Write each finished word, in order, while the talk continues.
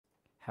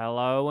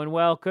Hello and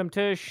welcome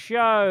to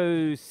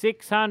show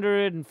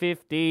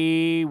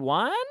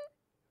 651?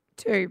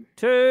 Two.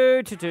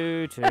 Two.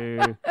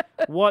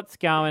 What's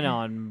going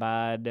on,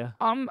 bud?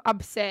 I'm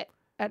upset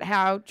at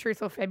how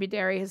Truth or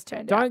February has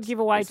turned out. Don't give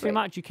away too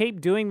much. You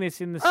keep doing this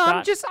in the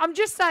start. I'm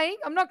just saying.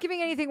 I'm not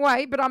giving anything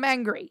away, but I'm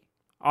angry.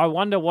 I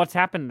wonder what's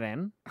happened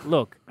then.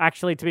 Look,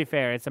 actually, to be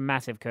fair, it's a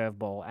massive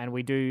curveball, and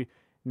we do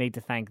need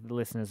to thank the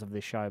listeners of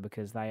this show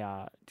because they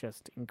are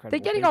just incredible. They're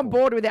getting on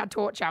board with our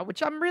torture,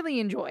 which I'm really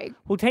enjoying.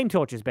 Well, team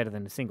torture is better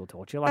than a single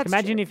torture. Like, That's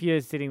imagine true. if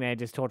you're sitting there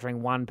just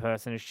torturing one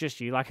person, it's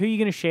just you. Like, who are you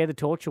going to share the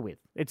torture with?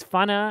 It's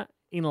funner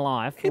in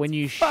life when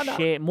you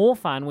share, more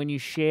fun when you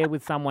share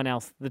with someone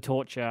else the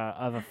torture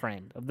of a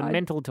friend, of the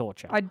mental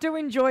torture. I do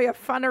enjoy a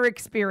funner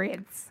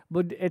experience.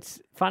 But it's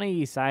funny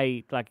you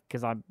say, like,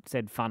 because I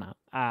said funner.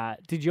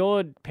 Did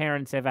your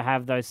parents ever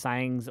have those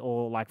sayings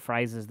or, like,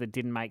 phrases that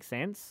didn't make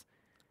sense?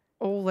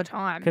 All the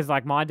time. Because,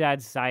 like, my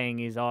dad's saying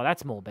is, oh,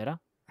 that's more better.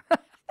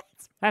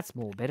 That's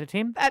more better,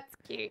 Tim. That's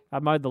cute. I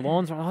mowed the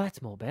lawns. Oh,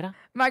 that's more better.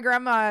 My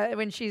grandma,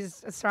 when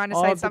she's trying to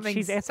say But something,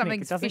 she's ethnic.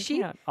 something's It doesn't fishy,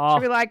 count. Oh.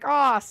 she'll be like,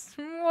 I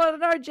don't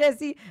know,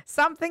 Jesse,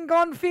 something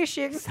gone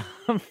fishing.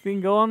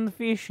 Something gone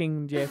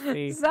fishing,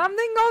 Jeffy.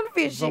 Something gone So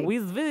fishing.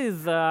 with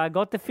this,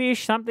 got the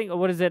fish, something,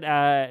 what is it?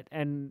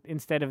 And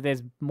instead of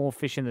there's more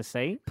fish in the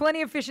sea.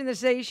 Plenty of fish in the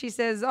sea. She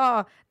says,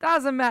 oh,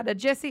 doesn't matter,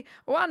 Jesse.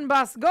 One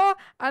bus go,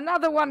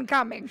 another one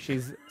coming.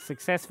 She's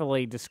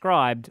successfully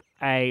described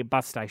a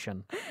bus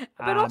station.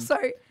 But also,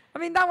 I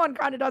mean, that one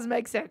kind of does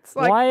make sense.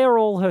 Like, Why are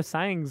all her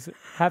sayings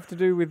have to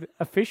do with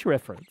a fish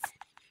reference?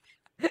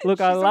 Look,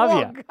 I She's a love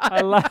wog. you.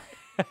 I love.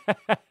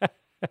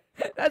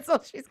 that's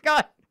all she's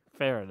got.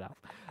 Fair enough.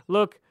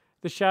 Look,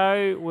 the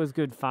show was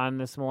good fun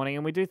this morning,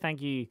 and we do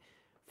thank you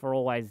for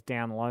always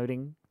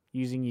downloading,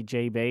 using your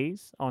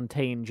GBs on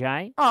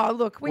T&J. Oh,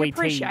 look, we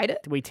appreciate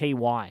it. We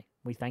TY.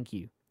 We thank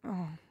you.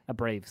 Oh,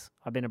 Abbreves.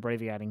 I've been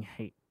abbreviating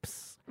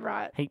heaps.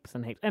 right. Heaps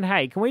and heaps. And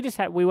hey, can we just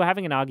have, we were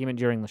having an argument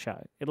during the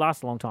show. It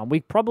lasted a long time. We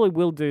probably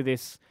will do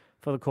this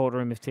for the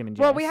courtroom of Tim and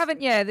Jess. Well, we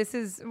haven't,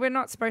 we're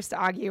not supposed to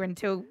argue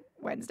until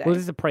Wednesday. Well,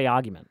 this is a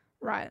pre-argument.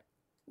 Right.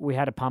 We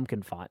had a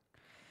pumpkin fight.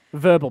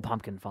 Verbal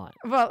pumpkin fight.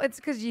 Well, it's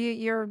because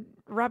you're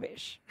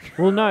rubbish.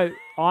 Well, no,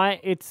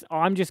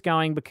 I'm just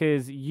going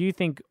because you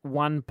think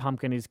one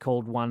pumpkin is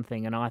called one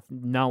thing and I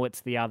know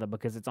it's the other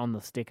because it's on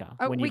the sticker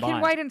when you We buy can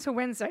it. wait until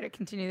Wednesday to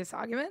continue this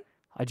argument.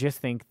 I just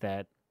think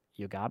that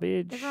you're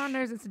garbage. Everyone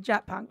knows it's a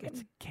Jap pumpkin.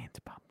 It's a Kent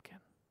pumpkin.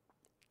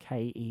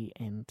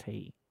 Kent.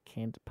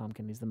 Kent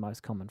pumpkin is the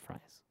most common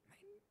phrase.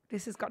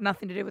 This has got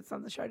nothing to do with what's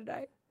on the show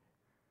today.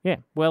 Yeah,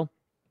 well,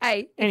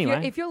 Hey,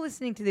 Anyway. if you're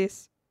listening to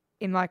this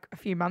in like a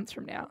few months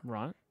from now,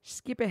 right.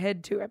 skip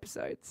ahead 2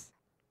 episodes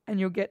and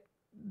you'll get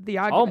the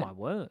Oh, argument. my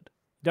word.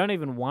 Don't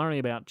even worry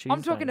about Tuesdays.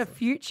 I'm talking to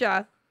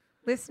future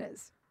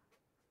listeners.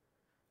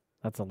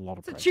 That's a lot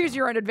of So pressure. choose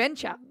your own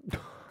adventure.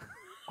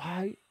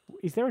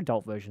 Is there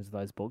adult versions of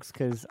those books?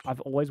 Because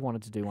I've always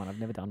wanted to do one. I've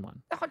never done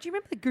one. Oh, do you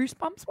remember the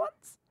Goosebumps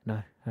ones?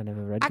 No, I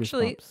never read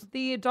Actually, Goosebumps.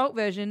 the adult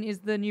version is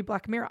the new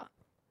Black Mirror. Have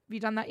you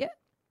done that yet?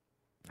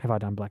 Have I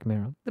done Black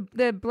Mirror?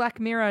 The Black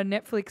Mirror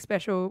Netflix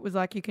special was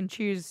like you can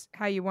choose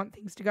how you want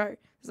things to go.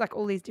 There's like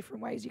all these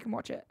different ways you can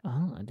watch it.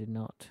 Oh, I did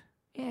not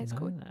Yeah, it's know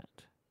good. that.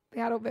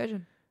 The adult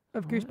version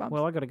of Goosebumps.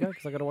 Well, I got to go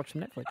because I got to watch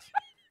some Netflix.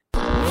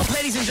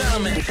 Ladies and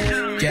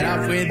gentlemen, get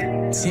up with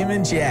Tim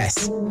and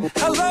Jess.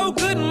 Hello,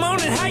 good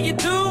morning, how you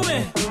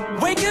doing?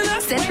 Waking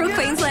up, Central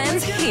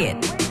Queensland's hit.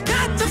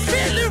 got the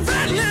feeling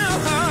right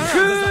now.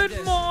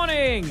 Good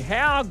morning.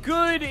 How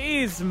good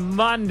is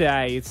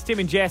Monday? It's Tim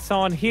and Jess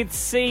on Hits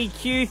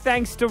CQ.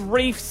 Thanks to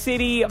Reef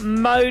City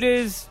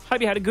Motors.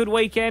 Hope you had a good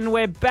weekend.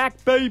 We're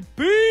back, baby.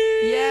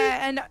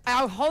 Yeah, and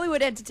our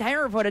Hollywood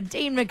entertainment reporter,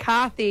 Dean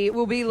McCarthy,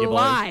 will be boy.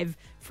 live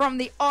from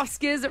the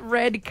Oscars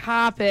red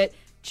carpet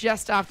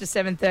just after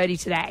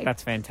 7:30 today.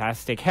 That's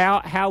fantastic.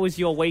 How was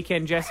your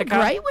weekend, Jessica?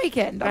 Great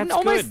weekend. I've That's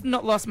almost good.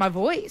 not lost my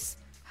voice.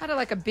 Had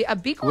a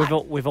big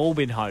one. We've all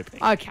been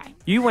hoping. Okay.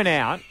 You went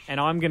out, and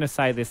I'm going to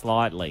say this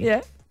lightly.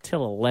 Yeah.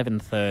 Till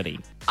 11:30.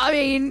 I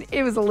mean,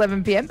 it was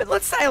 11 p.m., but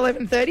let's say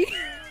 11:30.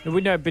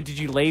 No, but did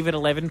you leave at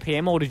 11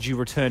 p.m. or did you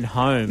return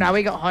home? No,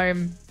 we got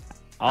home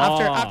Oh.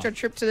 after a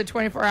trip to the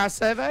 24-hour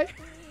survey.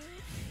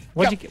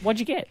 What'd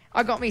you get?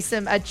 I got me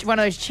some one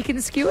of those chicken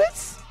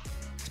skewers.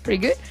 It's pretty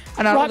good.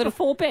 And a Right little,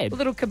 before bed. a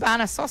little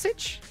cabana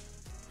sausage.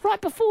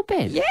 Right before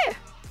bed. Yeah,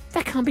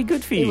 That can't be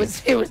good for you.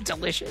 it was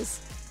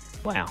delicious.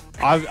 Wow.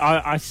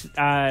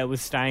 I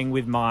was staying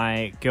with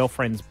my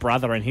girlfriend's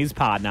brother and his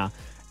partner,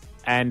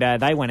 and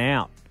they went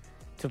out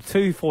till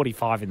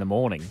 2:45 in the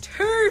morning.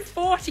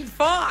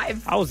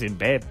 2:45. I was in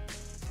bed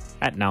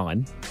at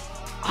 9.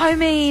 I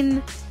mean,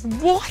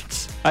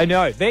 what? I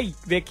know.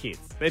 They're kids.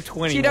 They're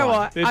 21. Do you know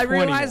what? They're I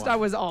realised 21. I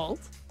was old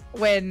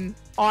when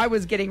I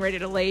was getting ready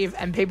to leave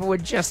and people were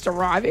just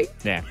arriving.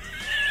 Yeah.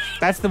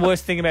 That's the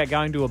worst thing about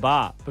going to a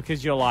bar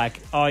because you're like,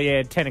 oh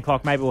yeah, 10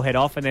 o'clock, maybe we'll head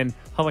off, and then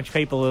a whole bunch of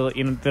people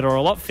that are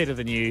a lot fitter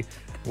than you,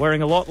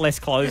 wearing a lot less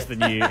clothes than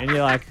you, and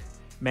you're like,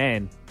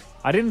 man,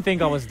 I didn't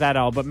think I was that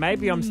old, but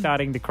maybe I'm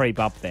starting to creep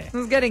up there. I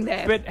was getting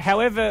there. But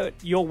however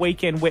your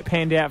weekend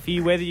panned out for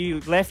you, whether you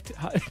left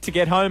to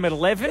get home at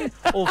 11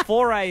 or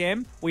 4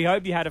 a.m., we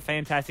hope you had a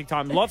fantastic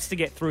time. Lots to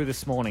get through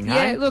this morning, yeah,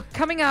 hey? look,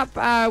 coming up,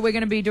 we're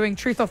going to be doing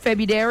Truth or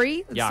February.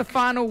 It's Yuck. the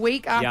final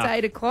week after Yuck.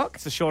 8 o'clock.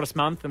 It's the shortest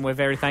month, and we're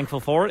very thankful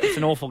for it. It's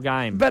an awful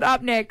game. But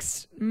up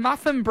next,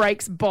 Muffin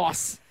Break's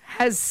boss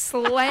has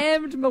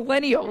slammed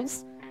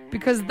millennials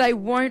because they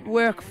won't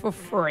work for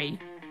free.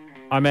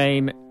 I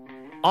mean,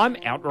 I'm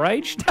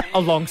outraged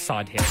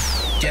alongside him.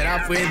 Get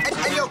up with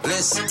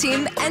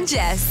Tim and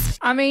Jess.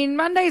 I mean,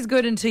 Monday's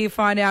good until you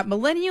find out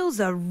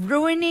millennials are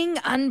ruining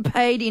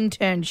unpaid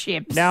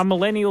internships. Now,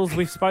 millennials,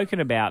 we've spoken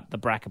about the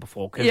bracket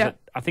before because Yeah.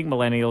 I think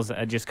millennials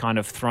are just kind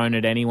of thrown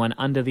at anyone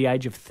under the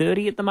age of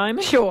 30 at the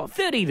moment. Sure.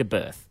 30 to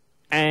birth.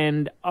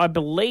 And I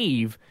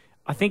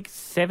think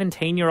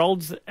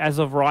 17-year-olds, as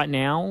of right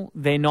now,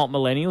 they're not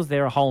millennials.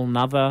 They're a whole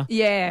nother...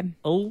 Yeah.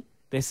 Oh,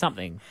 there's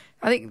something.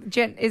 I think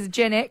is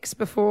Gen X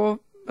before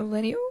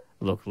millennial?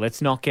 Look,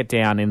 let's not get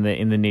down in the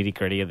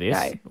nitty-gritty of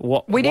this.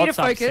 No. We need to what's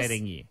focus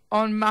upsetting you?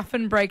 on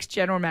Muffin Break's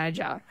general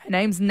manager. Her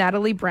name's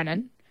Natalie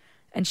Brennan,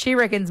 and she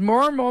reckons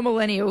more and more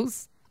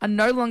millennials are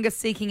no longer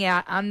seeking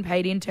out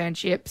unpaid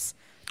internships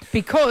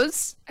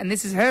because, and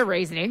this is her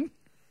reasoning,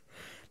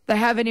 they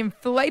have an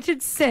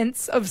inflated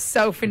sense of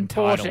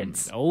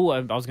self-importance. Entitlement. Oh, I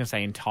was going to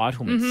say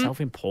entitlement,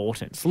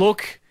 self-importance.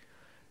 Look,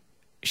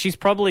 she's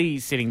probably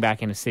sitting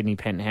back in a Sydney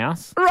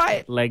penthouse,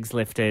 Right. legs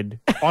lifted,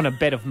 on a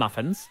bed of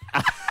muffins.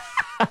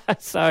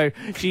 So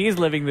she is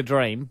living the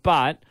dream.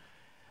 But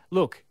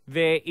look,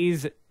 there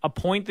is a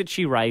point that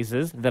she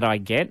raises that I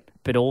get,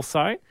 but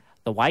also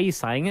the way you're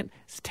saying it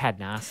is a tad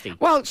nasty.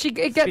 Well, it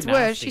gets bit worse.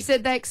 nasty. She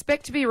said they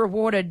expect to be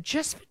rewarded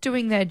just for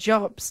doing their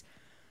jobs.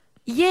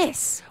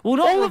 Yes. Well,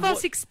 not all of reward-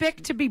 us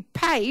expect to be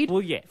paid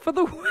Well, yeah. for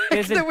the work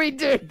that we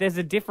do. There's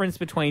a difference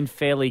between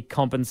fairly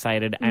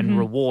compensated and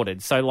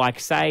rewarded. So, like,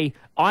 say,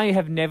 I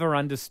have never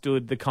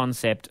understood the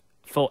concept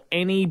for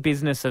any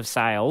business of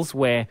sales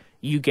where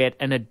you get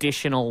an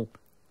additional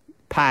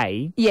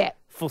pay Yeah.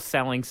 for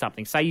selling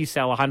something. Say you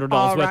sell $100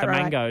 Oh, worth right, of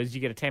right. mangoes,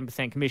 you get a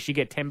 10% commission, you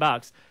get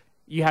 $10.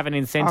 You have an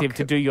incentive Oh,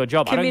 to do your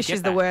job. I don't commission's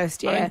get the that.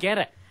 worst, I yeah. don't get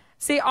it.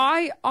 See,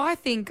 I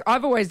think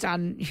I've always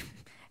done,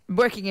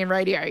 working in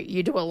radio,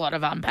 you do a lot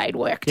of unpaid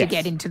work to Yes.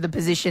 get into the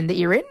position that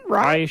you're in, I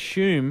right?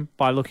 assume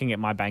by looking at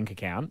my bank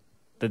account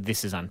that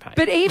this is unpaid.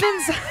 But even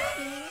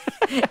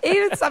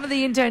even some of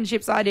the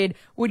internships I did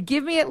would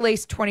give me at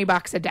least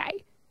 $20 a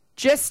day,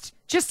 just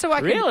so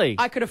Really?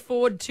 I could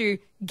afford to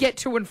get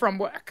to and from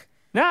work.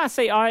 Nah,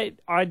 see, I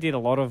did a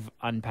lot of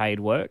unpaid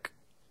work.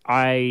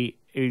 I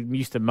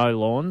used to mow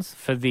lawns.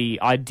 For the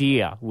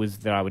idea was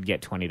that I would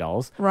get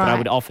 $20, but I Right.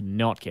 would often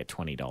not get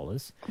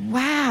 $20.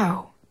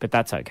 Wow. But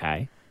that's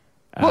okay.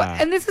 Well,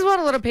 and this is what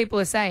a lot of people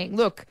are saying.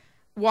 Look,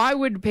 why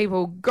would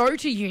people go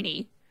to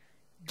uni,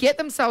 get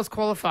themselves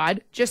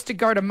qualified just to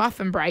go to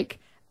Muffin Break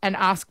and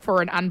ask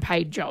for an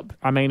unpaid job?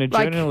 I mean, a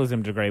like-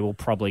 journalism degree will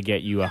probably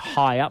get you a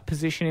high up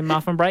position in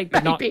Muffin Break,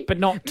 but Maybe.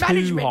 not too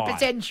Management high.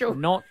 potential.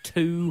 Not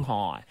too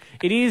high.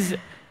 It is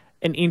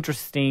an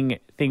interesting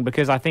thing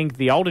because I think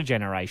the older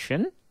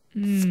generation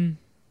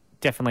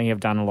definitely have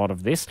done a lot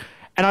of this,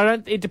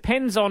 and it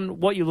depends on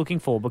what you're looking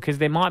for because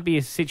there might be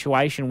a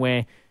situation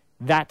where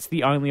that's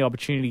the only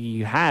opportunity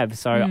you have.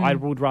 So I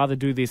would rather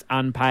do this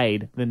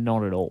unpaid than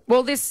not at all.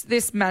 Well,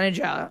 this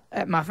manager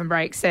at Muffin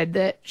Break said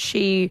that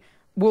she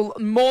will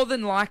more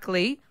than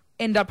likely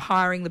end up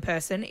hiring the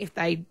person if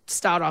they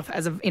start off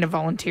in a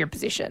volunteer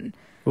position.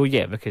 Well,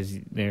 yeah, because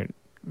they're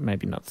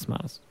maybe not the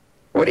smartest.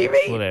 What do you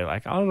mean? Well, they're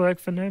like, I'll work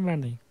for no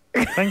money.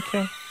 Thank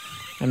you.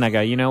 And they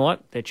go, you know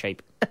what? They're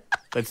cheap.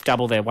 Let's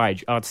double their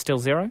wage. Oh, it's still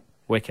zero?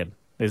 Wicked.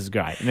 This is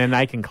great. And then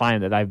they can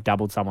claim that they've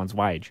doubled someone's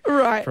wage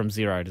Right. from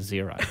 0 to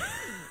 0.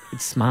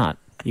 It's smart.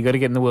 You got to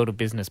get in the world of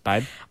business,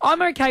 babe.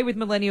 I'm okay with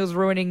millennials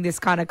ruining this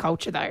kind of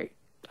culture, though.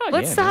 Oh,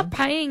 Let's yeah, start man.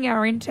 paying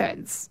our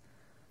interns.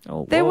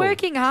 Oh, They're whoa.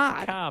 working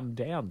hard. Calm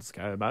down,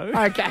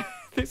 ScoMo. Okay.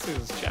 This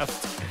is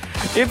just...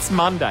 It's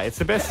Monday. It's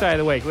the best day of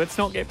the week. Let's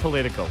not get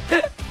political.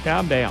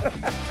 Calm down.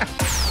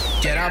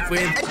 Get up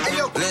with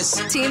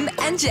Tim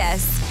and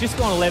Jess. Just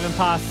gone 11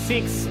 past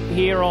 6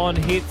 here on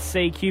Hits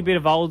CQ. Bit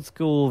of old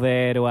school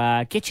there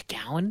to get you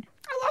going.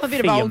 I love a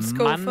bit For of your old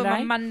school for my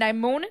Monday? Monday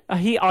morning.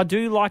 I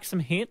do like some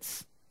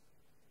hits.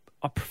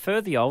 I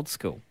prefer the old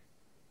school.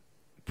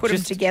 Put them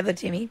Just- together,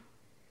 Timmy.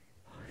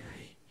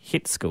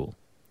 Hit school.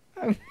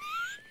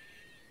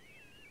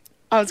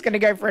 I was going to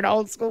go for an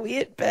old school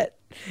hit, but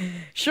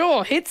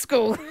sure, hit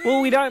school.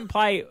 Well, we don't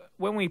play...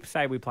 When we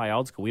say we play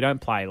old school, we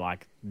don't play,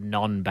 like,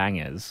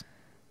 non-bangers.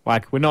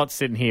 Like, we're not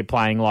sitting here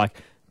playing,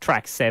 like,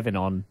 track 7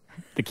 on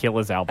the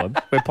Killers album.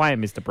 We're playing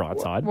Mr.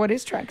 Brightside. What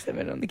is track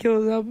 7 on the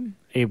Killers album?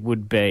 It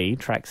would be...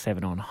 Track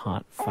 7 on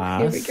Hot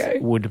Fast here we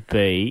go. would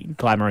be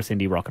Glamorous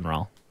Indie Rock and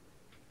Roll.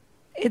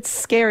 It's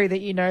scary that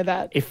you know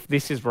that. If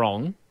this is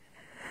wrong,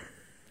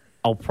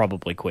 I'll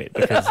probably quit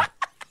because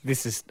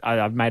this is...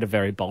 I've made a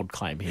very bold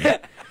claim here.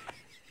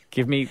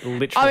 Give me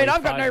literally... I mean,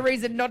 I've got no 5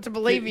 reason not to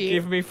believe you.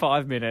 Give me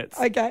 5 minutes.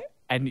 Okay.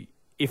 And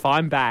if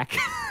I'm back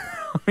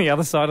on the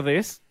other side of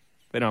this,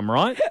 then I'm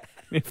right.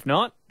 If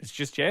not, it's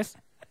just Jess.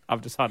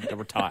 I've decided to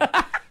retire.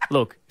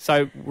 Look,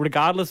 so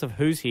regardless of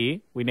who's here,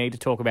 we need to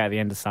talk about the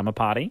end of summer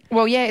party.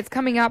 Well, yeah, it's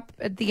coming up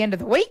at the end of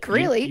the week,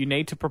 really. You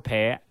need to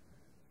prepare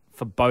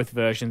for both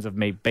versions of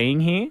me being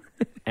here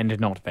and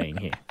not being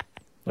here.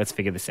 Let's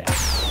figure this out.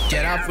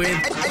 Get up with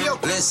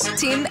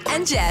Tim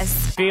and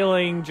Jess.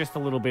 Feeling just a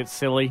little bit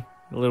silly.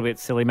 A little bit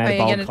silly. Are Made a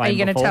bold you claim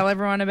going to before. tell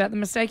everyone about the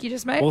mistake you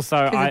just made?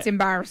 Also, because it's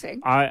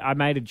embarrassing. I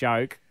made a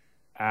joke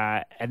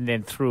and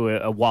then threw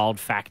a wild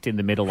fact in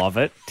the middle of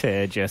it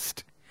to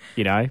just,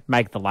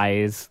 make the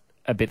layers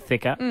a bit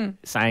thicker,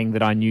 saying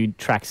that I knew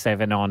track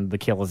 7 on the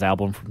Killers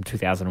album from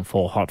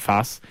 2004, Hot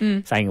Fuss,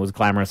 saying it was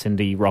glamorous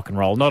indie rock and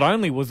roll. Not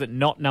only was it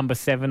not number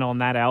 7 on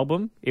that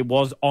album, it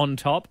was on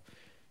top.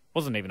 It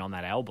wasn't even on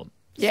that album.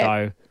 Yeah.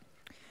 So,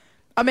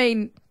 I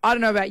mean, I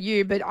don't know about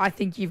you, but I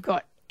think you've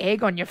got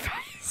egg on your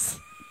face.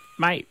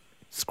 mate,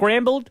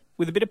 scrambled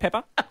with a bit of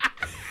pepper,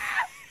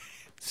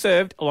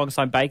 served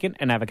alongside bacon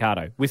and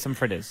avocado with some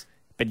fritters.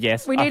 But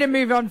yes, We need to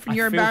move on from I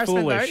your feel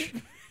embarrassment, foolish. though,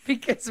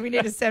 because we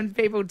need to send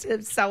people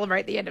to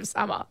celebrate the end of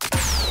summer.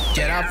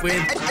 Get up with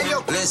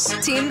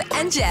Tim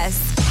and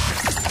Jess.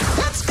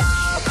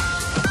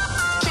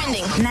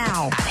 Trending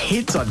now.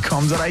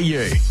 hits.com.au.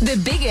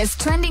 The biggest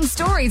trending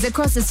stories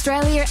across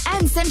Australia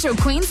and central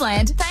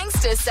Queensland,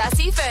 thanks to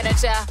Sassy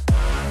Furniture.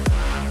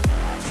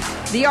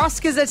 The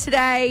Oscars are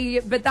today,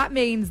 but that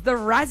means the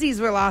Razzies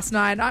were last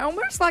night. I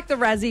almost like the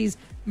Razzies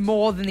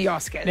more than the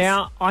Oscars.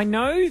 Now, I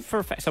know for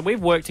a fact, so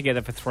we've worked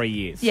together for 3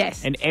 years.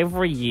 Yes. And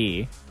every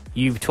year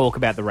you talk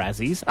about the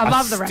Razzies. I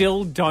love the Razzies.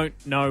 still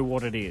don't know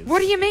what it is. What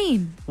do you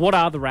mean? What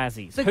are the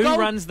Razzies? Who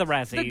runs the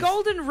Razzies? The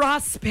Golden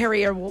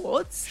Raspberry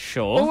Awards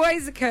Sure.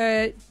 always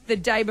occur the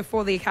day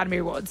before the Academy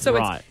Awards. So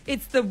Right.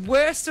 it's the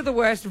worst of the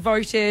worst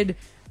voted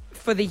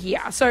for the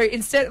year. So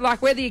instead,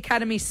 like where the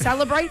Academy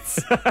celebrates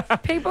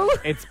people,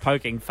 It's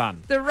poking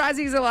fun. the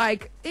Razzies are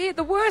like,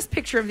 the worst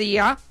picture of the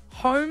year,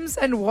 Holmes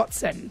and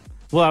Watson.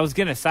 Well, I was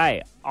going to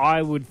say,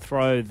 I would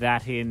throw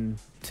that in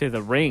to the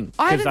ring.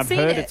 I Because haven't I've seen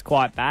heard it. it's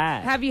quite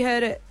bad. Have you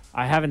heard it?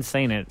 I haven't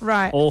seen it.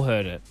 Right. Or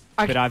heard it.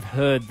 Okay. But I've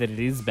heard that it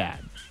is bad.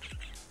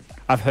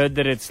 I've heard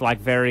that it's like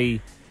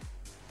very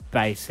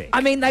basic.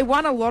 I mean, they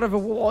won a lot of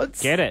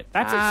awards. Get it?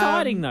 That's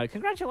exciting though.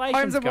 Congratulations,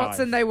 Holmes and guys.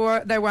 Watson,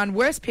 they won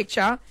Worst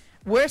Picture,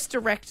 Worst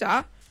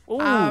Director.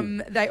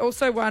 Ooh. They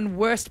also won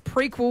Worst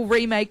Prequel,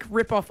 Remake,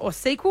 Ripoff, or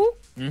Sequel.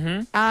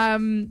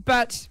 Mm-hmm.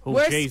 But Oh,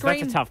 Worst geez,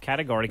 that's a tough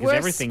category because Worst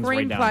everything's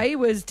Screenplay redone.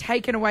 was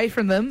taken away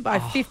from them by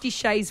 50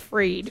 Shades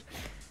Freed.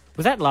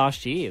 Was that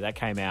last year that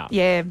came out?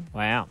 Yeah.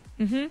 Wow.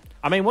 Mm-hmm.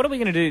 I mean, what are we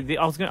going to do?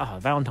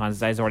 Valentine's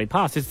Day's already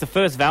passed. It's the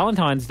first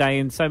Valentine's Day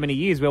in so many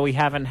years where we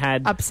haven't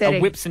had Upsetting.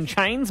 a Whips and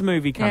Chains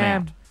movie come Yeah.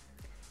 out.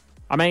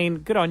 I mean,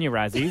 good on you,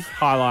 Razzies,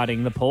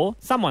 highlighting the poor.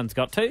 Someone's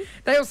got to.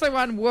 They also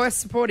won Worst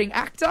Supporting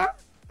Actor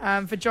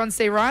for John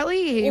C.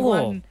 Reilly. He Oh,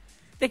 won.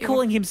 They're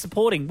calling him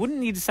supporting.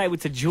 Wouldn't you say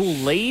it's a dual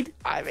lead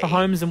I for mean,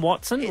 Holmes and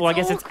Watson? Well, I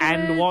guess it's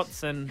and awkward.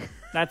 Watson.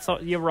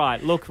 You're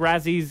right. Look,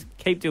 Razzies,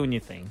 keep doing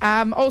your thing.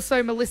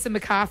 Also, Melissa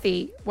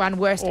McCarthy won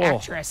Worst Oh.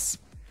 Actress.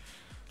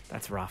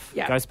 That's rough.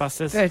 Yeah.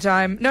 Ghostbusters?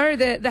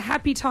 The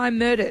Happy Time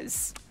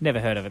Murders Never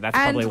heard of it. That's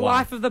and probably why.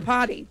 Life of the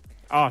Party.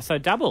 Oh, so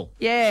double.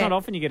 Yeah. It's not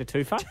often you get a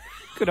twofer.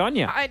 Good on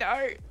you. I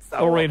know. So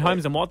Or in awkward.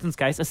 Holmes and Watson's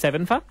case, a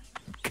seven-fer.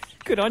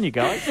 Good on you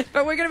guys.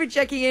 But we're going to be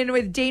checking in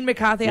with Dean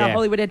McCarthy, our Yeah.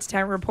 Hollywood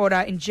entertainment reporter,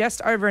 in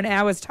just over an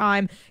hour's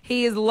time.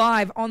 He is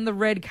live on the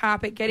red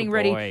carpet getting Good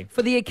ready boy.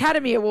 for the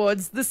Academy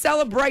Awards, the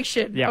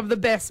celebration Yep. of the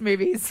best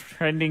movies.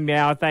 Trending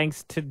now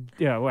thanks to...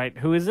 wait,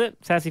 who is it?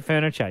 Sassy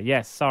Furniture.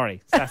 Yes,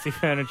 sorry. Sassy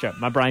Furniture.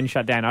 My brain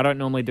shut down. I don't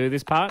normally do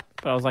this part,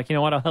 but I was like, you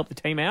know what? I'll help the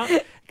team out.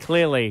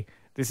 Clearly,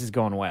 this has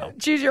gone well.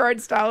 Choose your own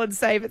style and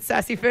save at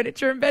Sassy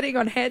Furniture and betting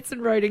on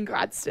Hanson Road in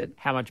Gladstone.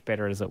 How much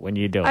better is it when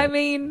you do it? I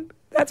mean,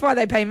 that's why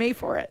they pay me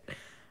for it.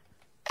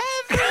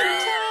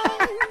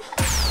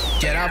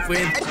 Get up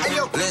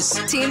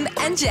with Tim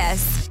and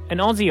Jess. An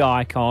Aussie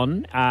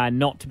icon,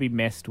 not to be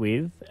messed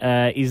with,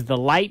 is the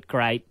late,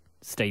 great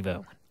Steve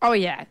Irwin. Oh,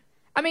 yeah.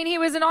 I mean, he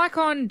was an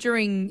icon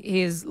during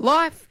his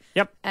life.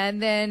 Yep.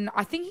 And then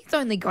I think he's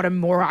only gotten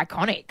more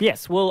iconic.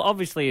 Yes, well,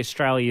 obviously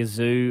Australia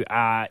Zoo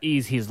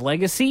is his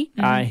legacy,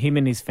 him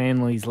and his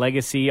family's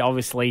legacy,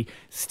 obviously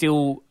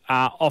still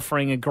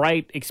offering a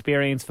great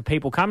experience for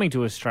people coming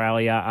to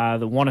Australia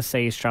that want to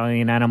see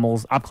Australian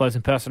animals up close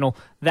and personal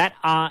that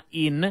are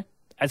in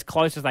as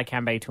close as they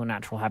can be to a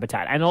natural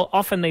habitat. And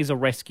often these are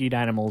rescued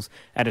animals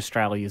at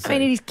Australia Zoo. I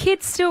mean, his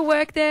kids still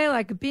work there,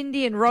 like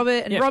Bindi and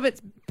Robert. And Yep.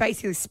 Robert's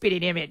basically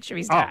spitting image of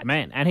his Oh, dad.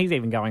 man. And he's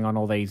even going on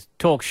all these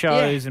talk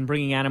shows Yeah. and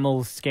bringing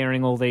animals,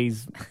 scaring all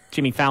these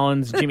Jimmy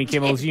Fallons, Jimmy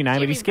Kimmels, you name it.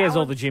 Jimmy He scares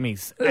all Fallon. the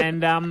Jimmys.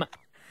 And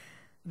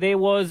there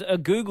was a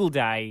Google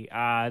Day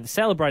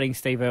celebrating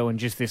Steve Irwin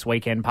just this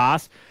weekend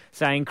past,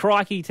 saying,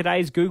 crikey,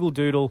 today's Google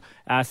Doodle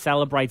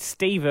celebrates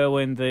Steve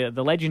Irwin, the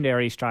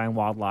legendary Australian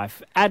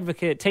wildlife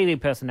advocate, TV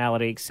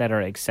personality,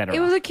 etc., etc. It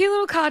was a cute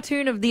little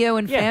cartoon of the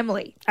Irwin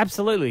family.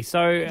 Absolutely.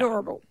 So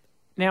Adorable.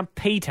 now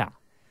Peter,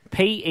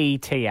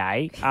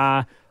 P-E-T-A,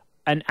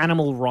 an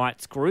animal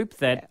rights group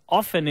that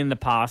often in the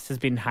past has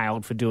been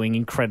hailed for doing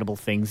incredible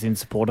things in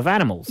support of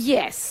animals.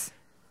 Yes.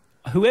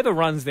 Whoever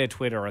runs their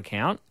Twitter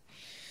account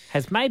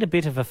has made a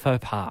bit of a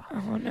faux pas.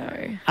 Oh,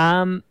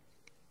 no.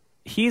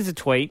 Here's a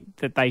tweet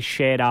that they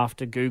shared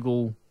after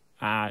Google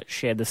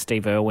shared the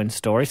Steve Irwin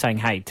story, saying,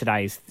 hey,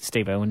 today's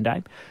Steve Irwin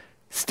Day.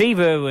 Steve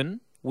Irwin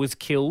was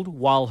killed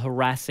while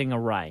harassing a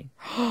ray.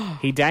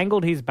 He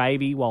dangled his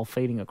baby while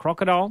feeding a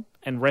crocodile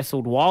and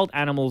wrestled wild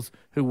animals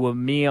who were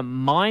mere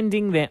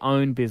minding their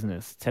own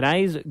business.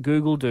 Today's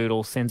Google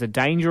Doodle sends a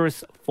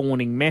dangerous,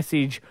 fawning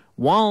message.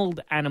 Wild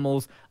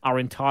animals are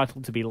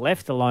entitled to be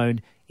left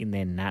alone in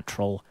their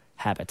natural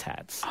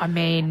habitats. I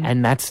mean...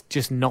 And that's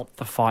just not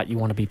the fight you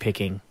want to be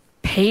picking.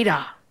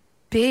 Peter,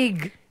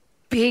 big,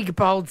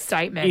 bold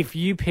statement. If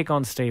you pick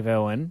on Steve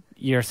Irwin,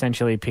 you're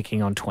essentially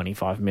picking on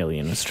 25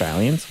 million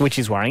Australians, which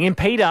is worrying. And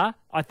Peter,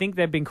 I think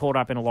they've been caught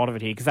up in a lot of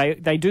it here because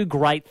they do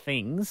great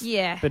things,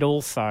 but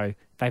also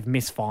they've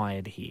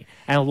misfired here.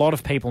 And a lot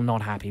of people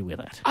not happy with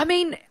it. I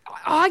mean,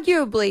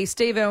 arguably,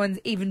 Steve Irwin's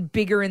even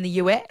bigger in the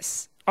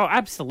US. Oh,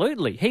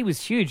 absolutely. He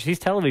was huge. His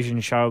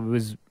television show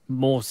was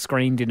more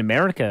screened in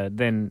America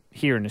than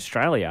here in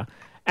Australia.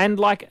 And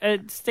like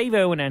Steve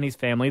Irwin and his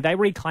family, they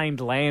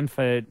reclaimed land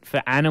for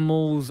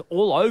animals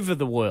all over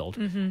the world,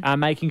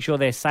 making sure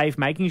they're safe,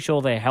 making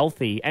sure they're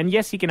healthy. And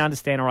yes, you can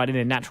understand, all right, in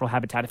their natural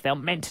habitat, if they're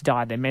meant to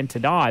die, they're meant to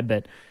die.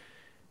 But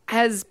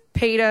has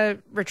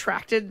Peter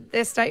retracted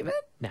their statement?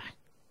 No.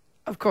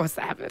 Of course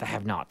they haven't. They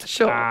have not.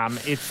 Sure.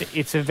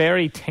 It's a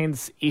very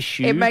tense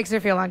issue. It makes me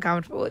feel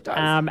uncomfortable, it does.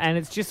 And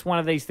it's just one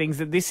of these things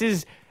that this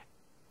is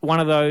one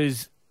of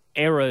those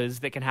errors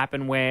that can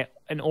happen where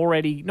an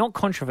already, not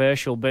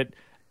controversial, but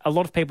a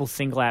lot of people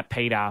single out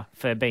Peter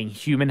for being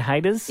human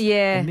haters.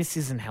 Yeah. And this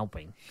isn't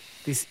helping.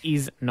 This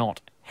is not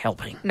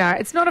helping. No,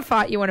 it's not a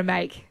fight you want to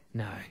make.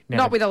 No.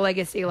 Not with a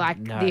legacy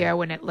like the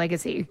Irwin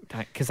legacy.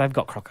 Because they've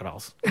got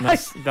crocodiles. And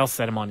they'll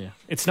set them on you.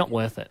 It's not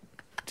worth it.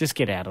 Just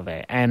get out of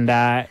there. And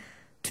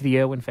to the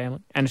Irwin family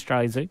and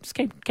Australia Zoo, just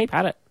keep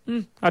at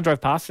it. I drove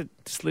past it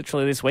just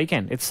literally this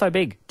weekend. It's so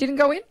big. Didn't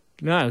go in?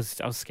 No, I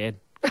was scared.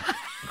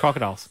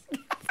 Crocodiles,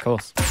 of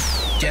course.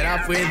 Get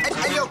up with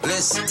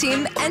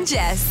Tim and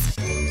Jess.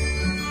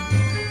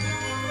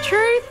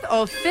 Truth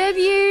or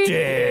February?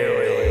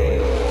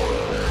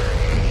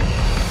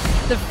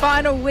 The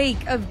final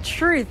week of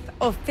Truth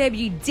or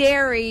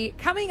February.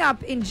 Coming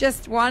up in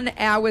just 1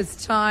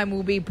 hour's time,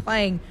 we'll be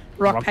playing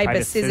rock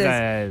paper,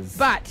 scissors.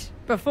 But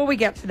before we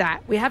get to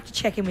that, we have to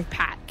check in with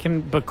Pat.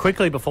 But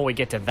quickly before we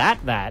get to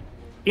that,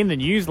 in the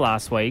news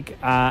last week,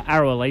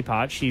 Arua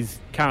Leapart, she's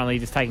currently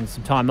just taking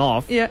some time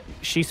off. Yeah.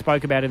 She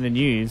spoke about it in the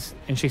news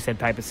and she said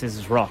paper,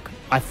 scissors, rock.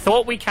 I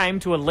thought we came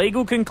to a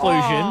legal conclusion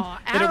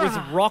that it was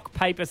rock,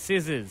 paper,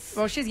 scissors.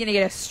 Well, she's going to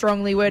get a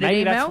strongly worded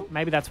email.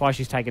 Maybe that's why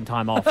she's taken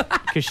time off,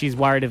 because she's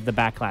worried of the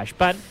backlash.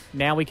 But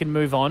now we can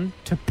move on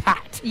to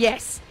Pat.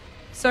 Yes.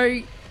 So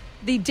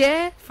the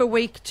dare for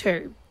week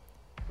 2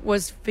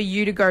 was for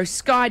you to go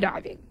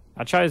skydiving.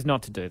 I chose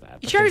not to do that.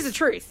 You chose the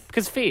truth.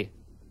 Because fear.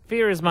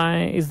 Fear is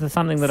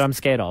something that I'm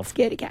scared of.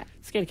 Scaredy cat.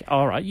 Scaredy cat.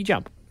 All right, you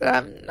jump. No,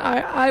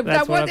 it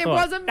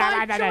wasn't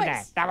my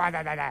choice.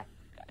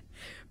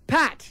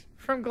 Pat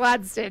from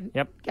Gladstone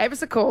gave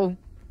us a call.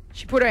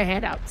 She put her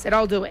hand up, said,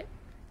 I'll do it.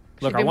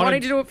 She's been wanting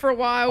to do it for a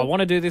while. I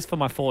want to do this for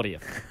my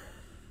 40th.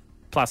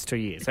 Plus 2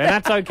 years. And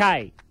that's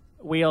okay.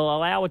 We'll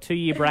allow a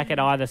 2-year bracket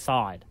either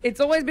side. It's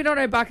always been on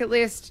her bucket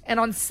list. And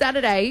on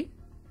Saturday,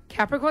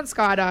 Capricorn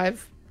Skydive,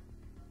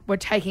 we're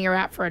taking her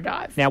out for a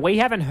dive. Now, we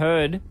haven't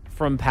heard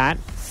from Pat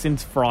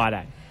since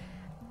Friday.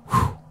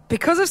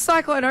 Because of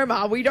Cyclone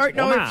Omar, we don't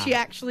know if she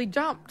actually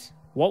jumped.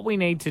 What we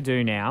need to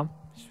do now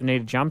is we need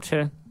to jump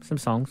to some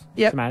songs,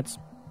 some ads.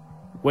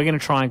 We're going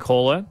to try and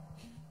call her,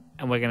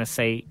 and we're going to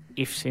see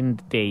if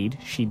indeed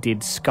she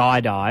did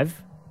skydive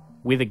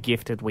with a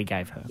gift that we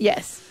gave her.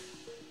 Yes.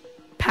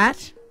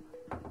 Pat,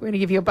 we're going to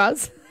give you a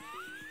buzz.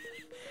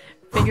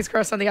 Fingers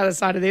crossed on the other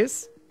side of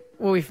this.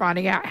 We'll be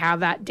finding out how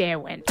that dare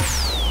went.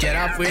 Get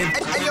up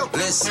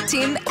with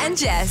Tim and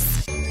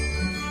Jess.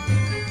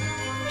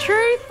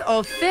 Truth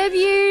or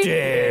February?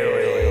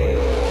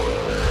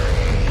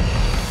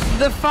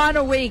 The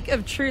final week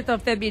of Truth or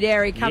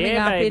February coming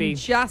up in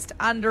just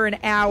under an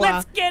hour.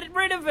 Let's get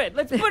rid of it.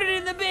 Let's put it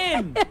in the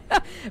bin.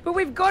 But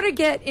we've got to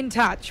get in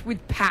touch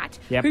with Pat,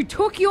 who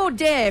took your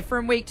dare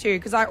from week 2,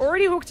 because I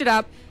already hooked it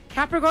up.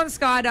 Capricorn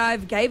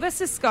Skydive gave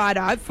us a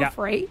skydive for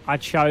free. I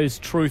chose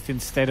truth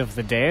instead of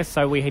the dare,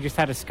 so we just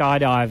had a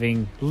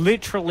skydiving,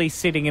 literally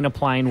sitting in a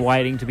plane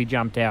waiting to be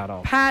jumped out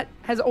of. Pat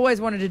has always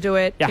wanted to do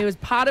it. It was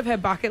part of her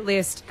bucket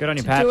list. Good on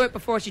you, Pat. To do it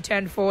before she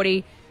turned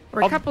 40.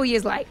 We're a couple of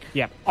years late.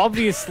 Yeah.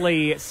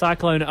 Obviously,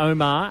 Cyclone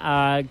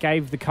Omar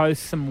gave the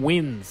coast some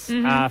wins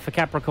for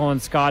Capricorn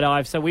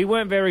Skydive, so we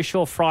weren't very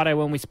sure Friday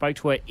when we spoke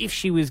to her if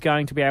she was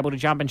going to be able to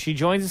jump, and she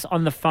joins us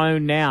on the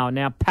phone now.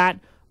 Now, Pat,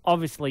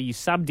 obviously, you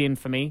subbed in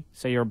for me,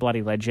 so you're a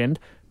bloody legend.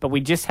 But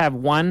we just have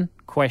one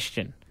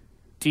question.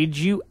 Did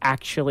you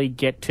actually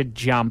get to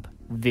jump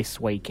this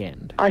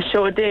weekend? I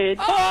sure did.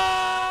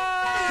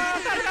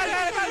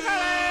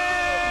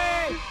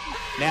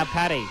 Now,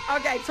 Patty.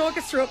 Okay, talk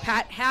us through it,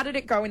 Pat. How did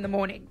it go in the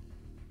morning?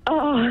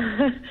 Oh,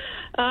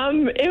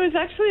 it was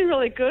actually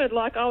really good.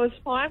 Like, I was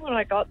fine when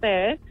I got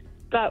there,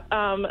 but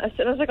as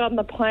soon as I got on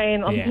the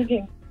plane, I'm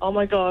thinking, oh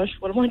my gosh,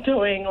 what am I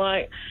doing?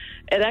 Like,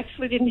 it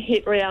actually didn't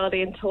hit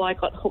reality until I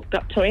got hooked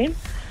up to him.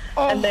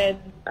 Oh. And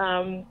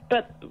then,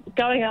 but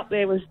going up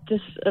there was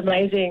just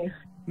amazing.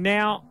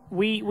 Now,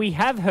 we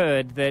have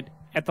heard that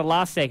at the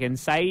last second,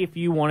 say if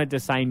you wanted to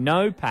say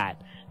no,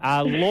 Pat,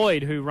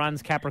 Lloyd, who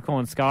runs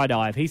Capricorn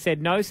Skydive, he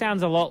said no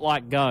sounds a lot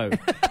like go.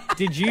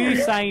 Did you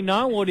say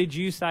no or did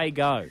you say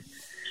go?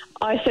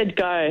 I said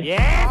go. Yes,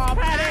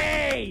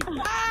 Patty!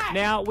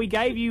 Now, we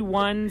gave you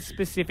one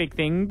specific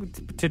thing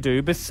to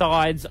do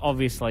besides,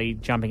 obviously,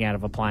 jumping out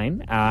of a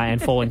plane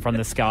and falling from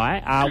the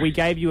sky. We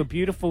gave you a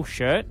beautiful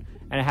shirt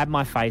and it had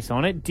my face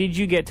on it. Did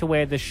you get to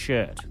wear the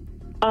shirt?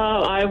 Oh,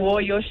 I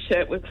wore your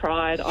shirt with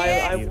pride.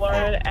 Yes. I wore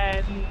it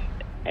and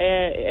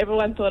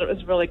everyone thought it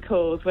was really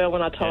cool as well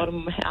when I told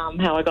them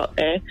how I got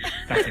there.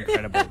 That's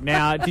incredible.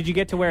 Now, did you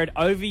get to wear it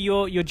over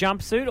your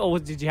jumpsuit or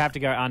did you have to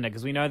go under?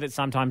 Because we know that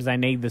sometimes they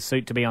need the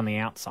suit to be on the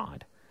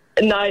outside.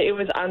 No, it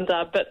was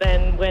under. But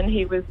then when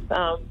he was,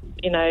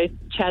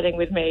 chatting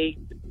with me,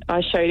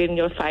 I showed him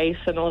your face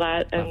and all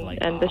that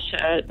and the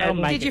shirt.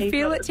 And Did you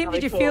feel it, Tim? Really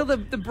Did you cool. feel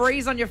the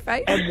breeze on your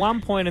face? At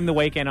one point in the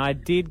weekend, I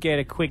did get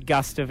a quick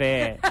gust of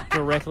air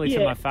directly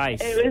to my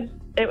face.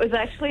 It was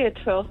actually a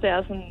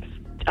 12,000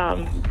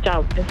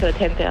 jump instead of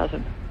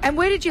 10,000. And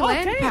where did you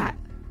land, damn. Pat?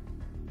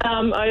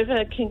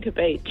 Over Kinka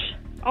Beach.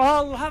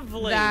 Oh,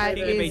 lovely. That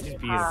The is beach is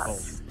beautiful.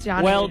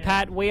 stunning. Well,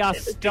 Pat, we are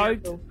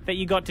stoked beautiful. that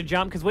you got to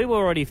jump because we were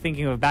already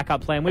thinking of a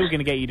backup plan. We were going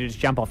to get you to just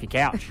jump off your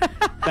couch.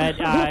 But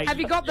Have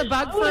you got the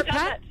bug for it, would've done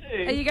Pat? that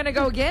too. Are you going to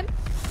go again?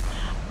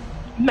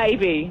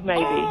 Maybe.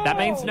 that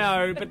means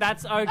no, but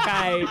that's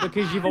okay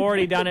because you've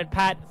already done it.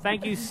 Pat,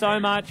 thank you so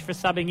much for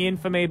subbing in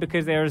for me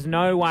because there is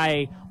no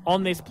way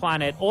on this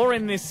planet or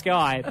in this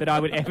sky that I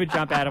would ever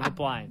jump out of a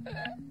plane.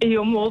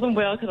 You're more than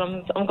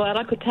welcome. I'm glad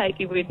I could take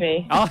you with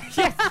me. Oh,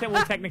 yes.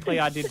 Well, technically,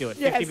 I did do it.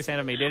 Yes. 50%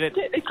 of me did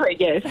it. Great,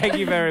 yes. Thank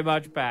you very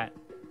much, Pat.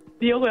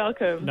 You're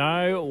welcome.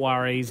 No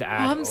worries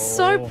at all. I'm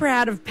so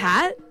proud of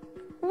Pat.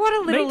 What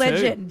a Me little too.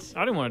 legend.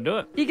 I didn't want to do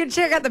it. You can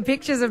check out the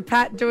pictures of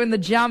Pat doing the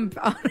jump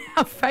on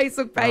our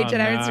Facebook page Oh,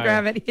 and our no.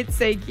 Instagram at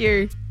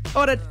HitCQ.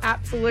 What an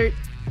absolute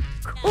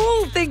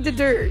cool thing to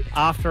do.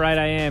 After 8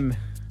 a.m.,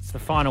 it's the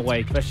final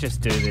week. Let's just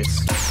do this.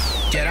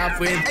 Get up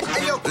with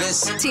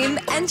Tim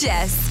and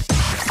Jess.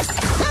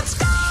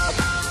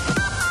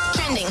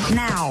 Trending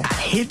now.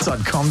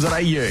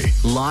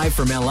 hits.com.au. Live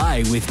from LA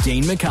with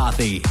Dean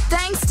McCarthy.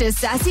 Thanks to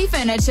Sassy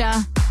Furniture.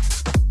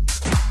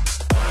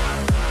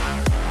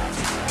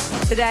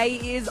 Today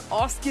is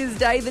Oscars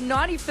Day, the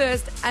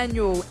 91st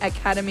Annual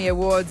Academy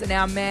Awards, and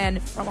our man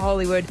from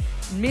Hollywood,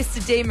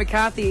 Mr. Dean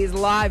McCarthy, is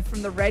live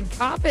from the red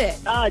carpet.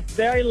 Oh, it's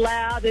very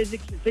loud. It's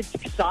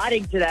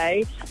exciting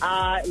today.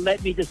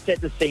 Let me just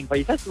set the scene for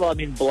you. First of all, I'm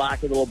in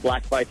black with a little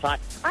black bow tie.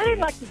 I don't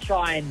like to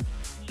try and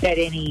set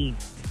any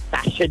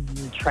fashion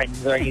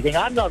trends or anything.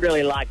 I'm not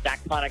really like that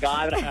kind of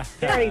guy, but I'm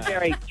very,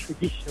 very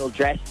traditional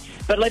dress.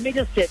 But let me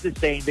just set the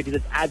scene because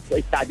it's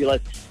absolutely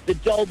fabulous. The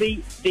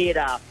Dolby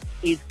Theatre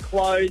is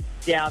closed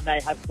down.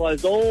 They have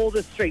closed all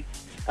the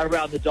streets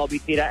around the Dolby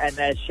Theatre and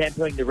they're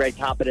shampooing the red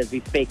carpet as we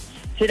speak.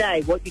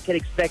 Today, what you can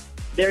expect,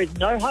 there is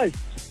no host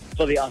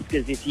for the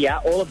Oscars this year.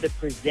 All of the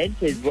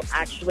presenters will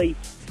actually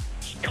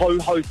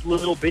co-host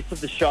little bits of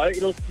the show.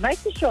 It'll make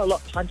the show a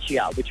lot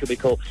punchier, which will be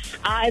cool.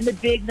 And the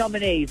big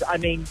nominees, I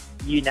mean,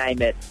 you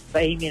name it.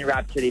 Bohemian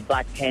Rhapsody,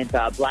 Black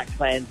Panther, Black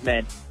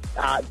Klansman,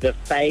 The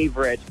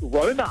Favourite.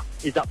 Roma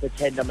is up for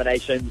 10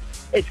 nominations.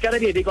 It's going to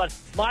be a big one.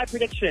 My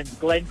prediction,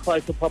 Glenn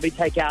Close will probably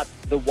take out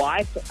The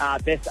Wife,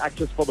 Best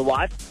Actress for The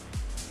Wife.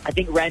 I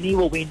think Rami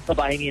will win for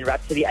Bohemian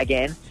Rhapsody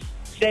again.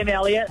 Sam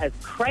Elliott, as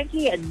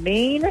cranky and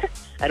mean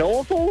and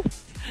awful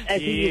as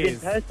he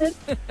is in person.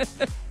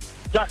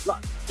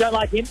 Don't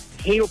like him.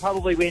 He will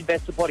probably win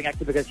Best Supporting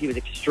Actor because he was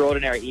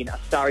extraordinary in A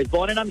Star Is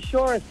Born. And I'm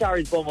sure A Star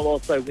Is Born will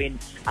also win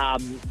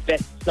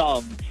Best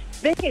Song.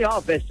 Speaking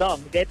of Best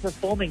Song, they're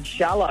performing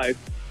Shallow.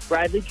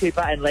 Bradley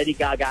Cooper and Lady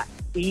Gaga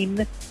in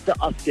the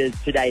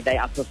Oscars today. They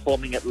are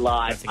performing it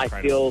live. That's I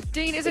incredible. feel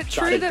Dean, is it excited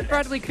true for that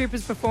Bradley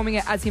Cooper's performing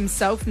it as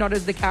himself, not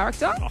as the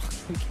character? Oh,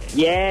 who cares?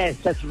 Yes,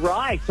 that's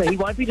right. So he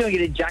won't be doing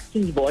it in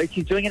Jackson's voice.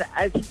 He's doing it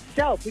as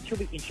himself, which will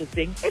be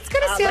interesting. It's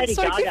going to sound Lady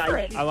so Gaga,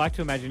 different. I like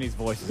to imagine his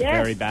voice is Yes.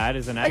 very bad,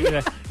 isn't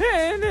it?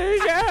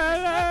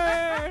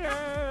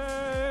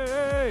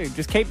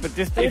 Just keep it.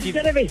 Just if It's you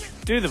going to be,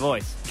 do the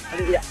voice.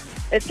 yeah,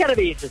 it's going to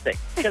be interesting.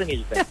 It's going to be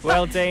interesting.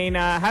 Well, Dean,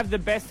 have the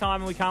best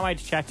time, and we can't wait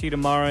to chat to you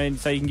tomorrow, and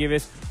so you can give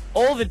us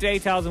all the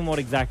details on what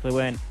exactly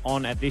went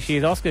on at this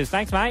year's Oscars.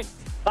 Thanks, mate.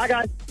 Bye,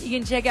 guys. You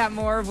can check out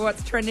more of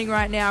what's trending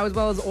right now, as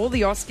well as all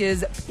the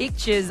Oscars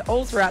pictures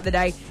all throughout the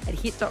day at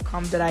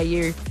hit.com.au.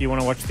 If you want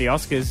to watch the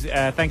Oscars,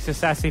 thanks to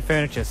Sassy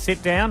Furniture.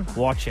 Sit down,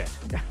 watch it.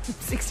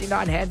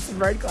 69 Hanson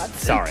Road Club.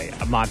 Sorry,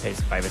 my piece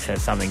of paper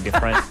says something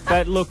different.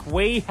 But look,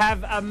 we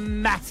have a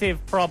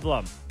massive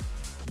problem.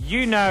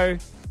 You know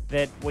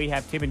that we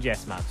have Tim and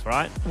Jess mugs,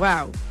 right?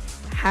 Wow.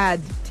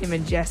 had Tim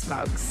and Jess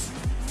mugs.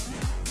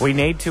 We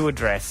need to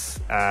address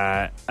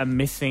a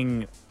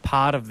missing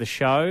part of the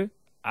show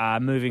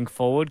moving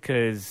forward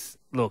because,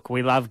 look,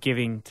 we love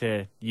giving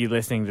to you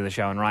listening to the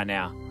show, and right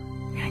now,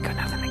 we ain't got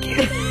nothing to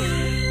give.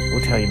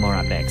 We'll tell you more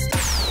up next.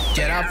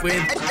 Get up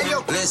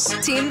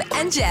with Tim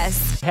and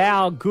Jess.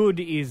 How good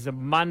is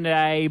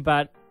Monday?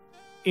 But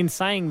in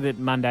saying that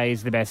Monday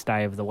is the best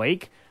day of the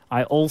week,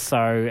 I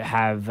also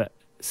have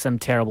some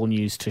terrible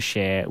news to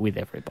share with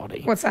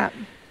everybody. What's that?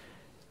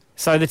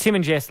 So the Tim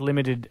and Jess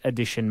limited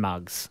edition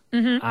mugs.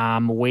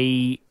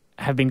 We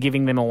have been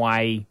giving them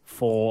away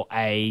for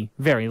a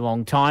very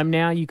long time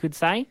now, you could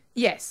say.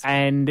 Yes.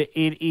 And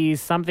it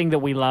is something that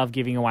we love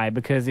giving away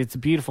because it's a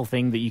beautiful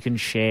thing that you can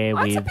share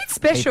with It's a bit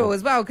special people.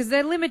 as well because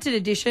they're limited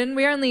edition.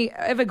 We only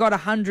ever got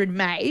 100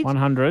 made.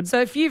 100. So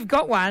if you've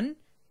got one,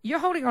 you're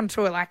holding on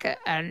to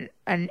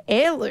an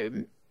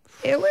heirloom.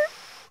 Heirloom?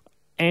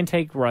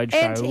 Antique Roadshow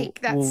Antique,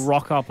 that's- will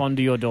rock up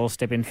onto your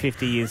doorstep in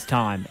 50 years'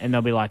 time and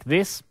they'll be like,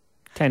 this,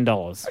 $10.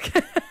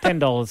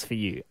 $10 for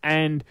you.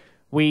 And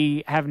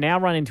we have now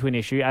run into an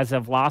issue as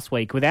of last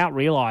week. Without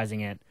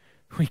realising it,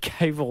 we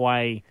gave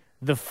away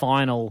the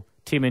final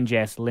Tim and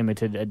Jess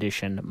limited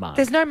edition mug.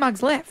 There's no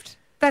mugs left.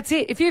 That's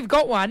it. If you've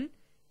got one,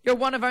 you're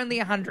one of only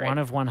 100. One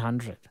of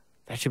 100.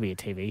 That should be a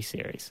TV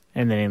series.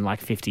 And then in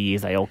like 50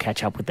 years, they all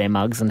catch up with their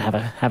mugs and have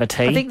a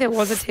tea. I think there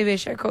was a TV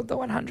show called The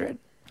 100.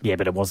 Yeah,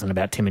 but it wasn't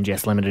about Tim and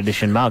Jess limited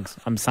edition mugs.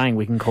 I'm saying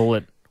we can call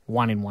it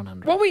 1 in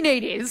 100. What we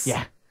need is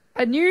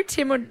a new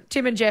Tim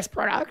and Jess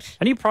product.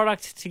 A new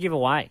product to give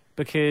away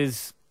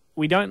because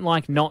we don't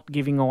like not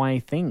giving away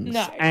things.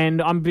 No.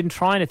 And I've been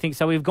trying to think.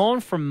 So we've gone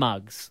from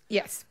mugs.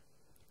 Yes.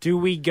 Do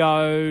we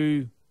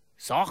go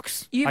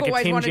socks? You've like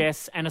always a Tim wanted-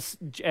 Jess and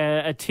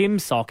a Tim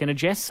sock and a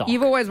Jess sock.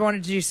 You've always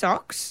wanted to do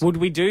socks. Would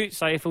we do,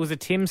 so if it was a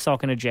Tim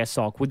sock and a Jess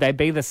sock, would they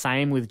be the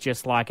same with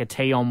just like a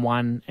T on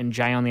one and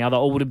J on the other?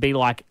 Or would it be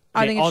like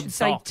I the think it odd should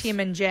socks? say Tim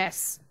and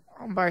Jess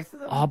on both of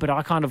them. Oh, but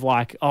I kind of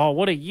like,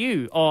 what are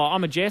you? Oh,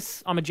 I'm a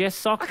Jess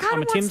sock. I kind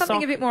I'm of a Tim want something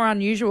sock. a bit more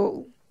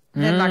unusual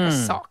than like a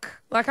sock.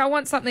 Like I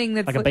want something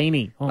that's Like a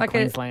beanie. Oh, like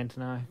Queensland,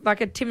 no. like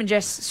a Tim and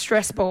Jess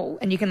stress ball,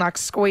 and you can like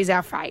squeeze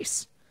our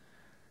face.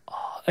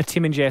 A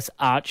Tim and Jess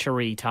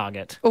archery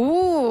target.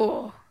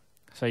 Ooh.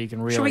 So you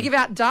can really... Should we give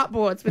out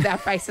dartboards with our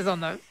faces on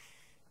them?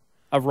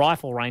 A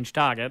rifle range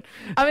target.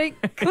 I mean,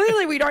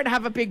 clearly we don't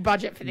have a big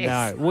budget for this.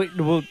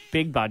 No,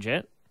 big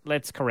budget.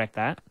 Let's correct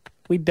that.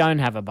 We don't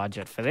have a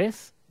budget for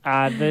this.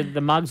 The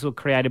mugs were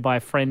created by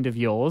a friend of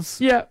yours.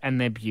 Yeah.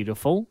 And they're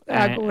beautiful.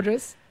 They're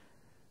gorgeous.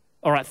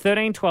 All right,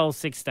 13, 12,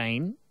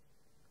 16.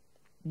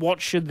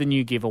 What should the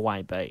new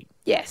giveaway be?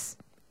 Yes.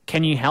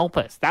 Can you help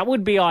us? That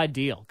would be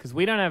ideal because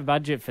we don't have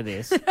budget for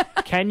this.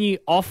 Can you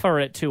offer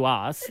it to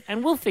us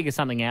and we'll figure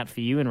something out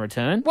for you in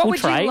return? What We'll would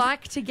trade. you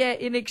like to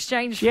get in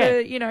exchange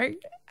Yeah. for,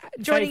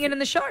 joining So in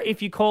the show?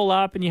 If you call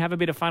up and you have a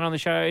bit of fun on the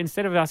show,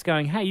 instead of us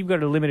going, hey, you've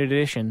got a limited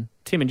edition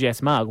Tim and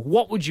Jess mug,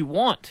 what would you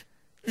want?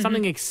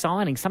 Something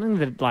exciting, something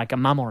that like a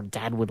mum or a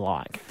dad would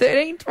like.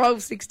 13,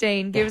 12,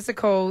 16, give us a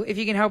call if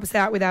you can help us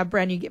out with our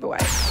brand new giveaway.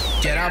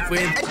 Get up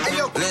with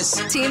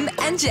Tim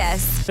and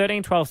Jess.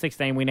 13, 12,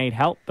 16, we need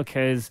help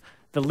because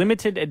the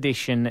limited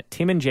edition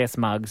Tim and Jess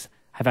mugs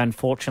have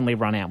unfortunately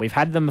run out. We've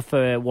had them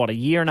for, a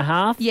year and a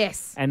half?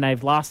 Yes. And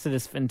they've lasted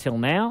us until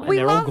now, and We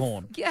they're all love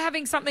gone.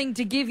 having something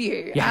to give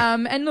you. Yeah.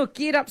 And look,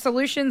 Geared Up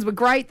Solutions were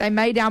great. They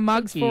made our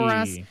mugs Thank for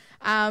you.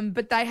 us.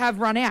 But they have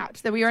run out.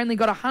 So we only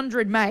got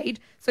 100 made.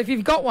 So if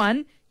you've got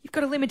one, you've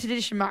got a limited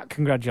edition mug.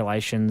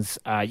 Congratulations.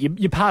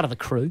 You're part of the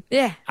crew.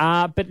 Yeah.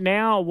 But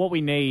now what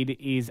we need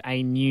is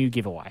a new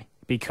giveaway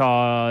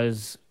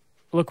because,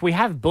 look, we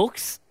have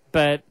books,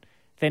 but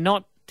they're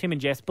not Tim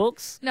and Jess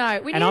books.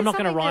 No, we And need I'm not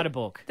going to something write that- a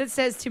book. that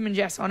says Tim and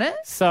Jess on it.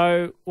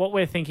 So what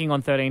we're thinking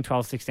on 13,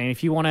 12, 16,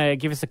 if you want to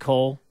give us a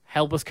call,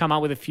 help us come up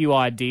with a few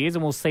ideas,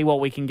 and we'll see what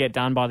we can get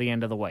done by the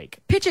end of the week.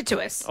 Pitch it to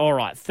us. All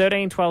right,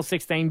 13, 12,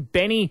 16.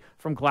 Benny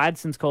from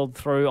Gladson's called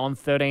through on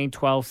 13,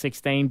 12,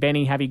 16.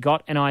 Benny, have you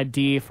got an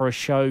idea for a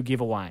show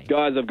giveaway?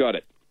 Guys, I've got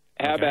it.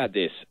 How Okay. about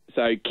this?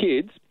 So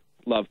kids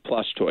love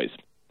plush toys.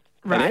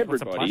 Right. And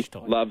What's a everybody plush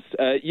toy? loves,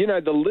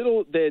 the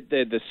little, they're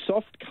the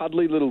soft,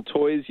 cuddly little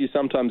toys. You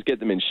sometimes get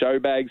them in show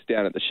bags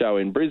down at the show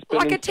in Brisbane.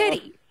 Like a and stuff.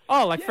 teddy.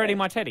 Oh, like Freddie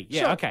My Teddy.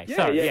 Yeah, Sure. okay. Yeah,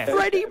 Sorry, yeah. yes.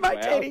 Freddie My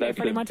Wow, Teddy. That's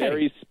Freddie a My Teddy.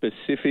 very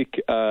specific.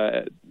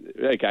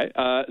 Okay.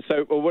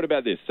 So what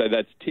about this? So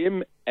that's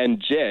Tim and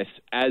Jess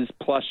as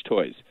plush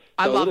toys.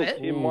 I So love a little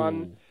it. Tim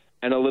one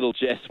and a little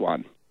Jess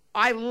one.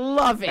 I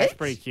love it. That's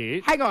pretty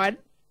cute. Hang on.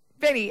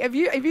 Benny, have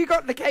you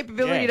got the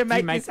capability Yeah, to do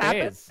make you this happen?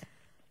 theirs?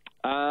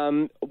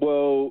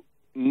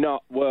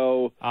 Not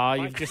well. Oh,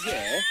 you've just.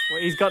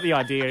 Well, he's got the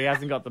idea. He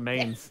hasn't got the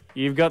means.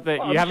 You haven't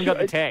got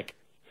the tech.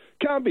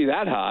 Can't be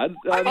that hard.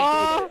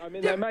 I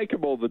mean, they make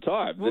them all the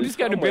time. We'll There's just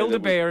go to somewhere that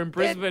Build-A-Bear in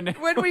Brisbane. and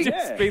when we'll we-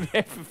 just be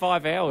there for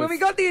 5 hours. When we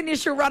got the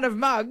initial run of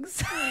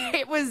mugs,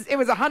 it was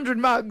 100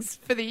 mugs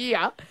for the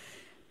year.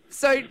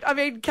 So, I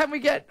mean, can we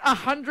get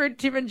 100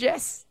 Tim and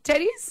Jess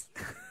teddies?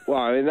 Well,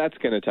 I mean, that's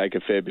going to take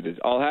a fair bit.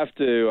 I'll have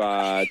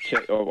to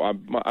check.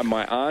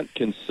 My aunt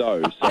can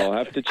sew, so I'll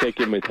have to check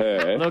in with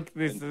her. Look,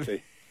 this and is.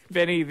 see.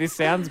 Benny, this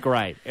sounds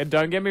great. And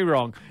don't get me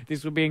wrong,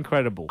 this would be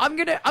incredible. I'm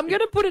gonna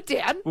put it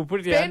down. We'll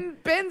put it down.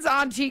 Ben's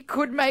auntie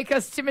could make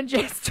us Tim and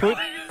Jess toys.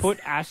 Put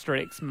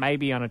asterisks,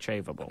 maybe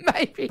unachievable.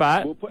 Maybe.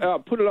 But We'll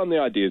put it on the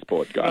ideas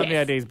board, guys. on the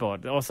ideas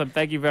board. Awesome.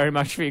 Thank you very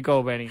much for your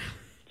call, Benny.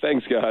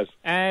 Thanks, guys.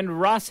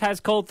 And Russ has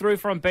called through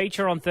from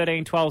Beecher on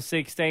 13, 12,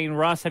 16.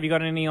 Russ, have you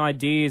got any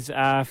ideas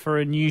for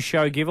a new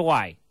show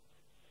giveaway?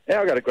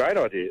 Yeah, I've got a great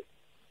idea.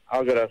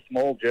 I've got a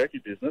small jerky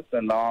business,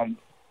 and I'm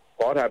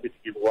quite happy to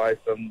give away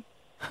some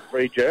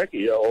free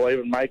jerky or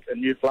even make a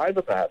new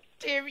flavour, perhaps.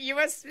 Tim,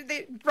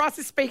 Russ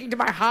is speaking to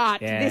my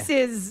heart. Yeah. This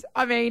is,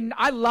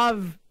 I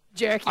love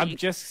jerky. I've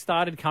just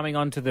started coming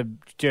onto the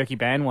jerky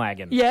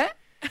bandwagon. Yeah?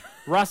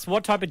 Russ,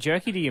 what type of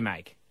jerky do you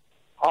make?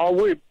 Oh,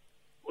 we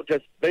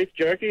just beef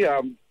jerky.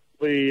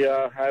 We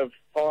have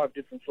 5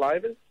 different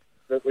flavours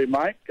that we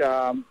make,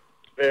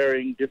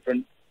 varying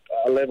different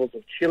levels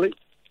of chili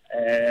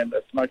and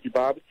a smoky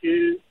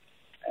barbecue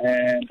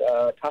and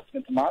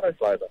Tuscan tomato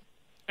flavour.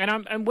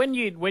 And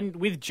when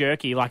with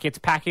jerky, like it's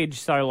packaged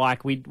so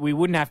like we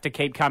wouldn't have to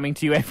keep coming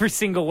to you every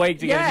single week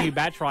to get a new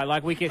batch, right?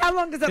 Like we could. How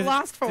long does it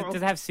last for? Does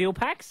it have seal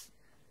packs?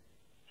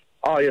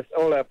 Oh, yes,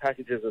 all our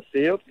packages are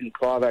sealed in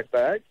Clivac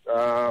bags.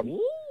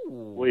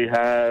 We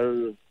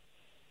have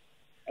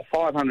a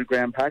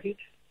 500-gram package,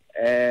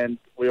 and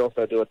we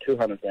also do a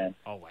 200-gram.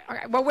 Oh, wow.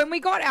 Okay, well, when we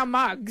got our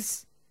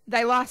mugs,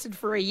 they lasted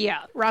for a year.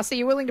 Russ, are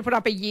you willing to put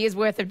up a year's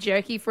worth of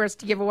jerky for us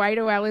to give away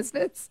to our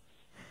listeners?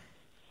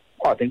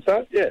 I think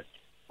so, yes.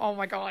 Oh,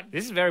 my God.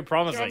 This is very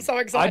promising. I'm so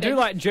excited. I do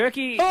like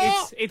jerky.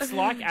 Oh! It's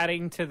like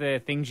adding to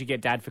the things you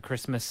get Dad for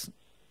Christmas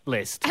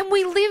list. And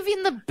we live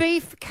in the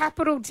beef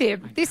capital,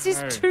 Tim. This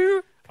is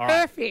too All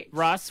right. perfect.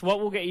 Russ, what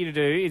we'll get you to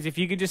do is if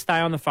you could just stay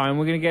on the phone,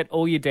 we're going to get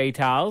all your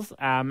details,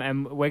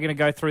 and we're going to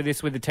go through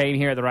this with the team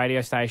here at the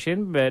radio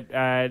station. But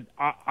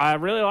I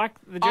really like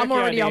the jerky I'm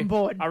already idea. on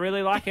board. I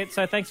really like it.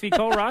 So thanks for your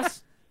call,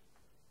 Russ.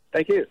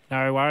 Thank you.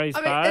 No worries,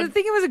 I bud.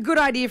 think it was a good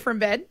idea from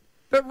Ben,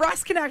 but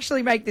Russ can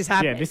actually make this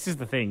happen. Yeah, this is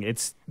the thing.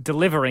 It's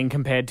delivering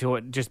compared to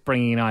it just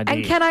bringing an idea.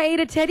 And can I eat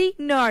a teddy?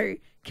 No.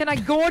 Can I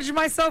gorge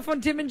myself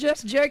on Tim and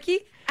Jeff's jerky?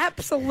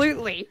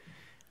 Absolutely.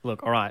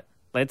 Look, all right,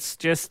 let's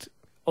just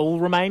all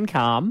remain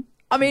calm.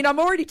 I mean, I'm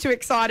already too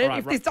excited. All right,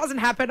 if this doesn't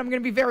happen, I'm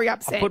going to be very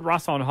upset. I'll put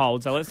Russ on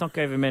hold, so let's not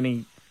give him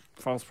any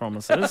false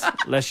promises.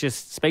 Let's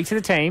just speak to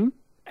the team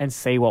and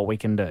see what we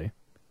can do.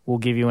 We'll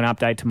give you an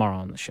update tomorrow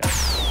on the show.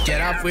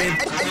 Get up with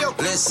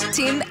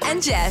Tim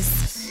and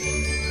Jess.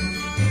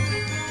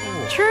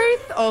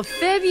 Truth or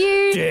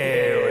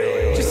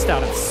February? Just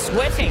started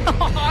sweating.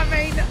 I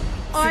mean,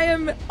 I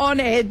am on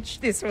edge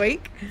this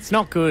week. It's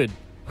not good.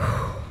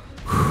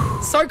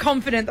 So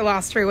confident the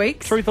last 3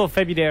 weeks. Truth or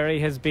February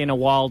has been a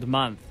wild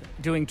month.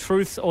 Doing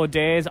truths or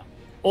dares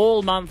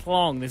all month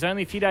long. There's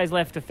only a few days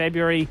left of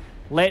February.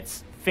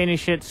 Let's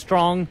finish it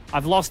strong.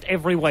 I've lost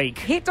every week.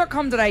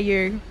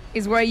 Hit.com.au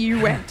is where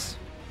you went,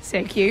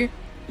 CQ.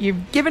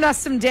 You've given us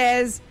some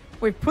dares.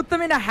 We've put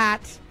them in a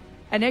hat.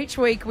 And each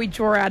week we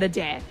draw out a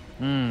dare.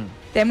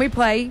 Then we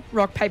play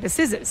rock, paper,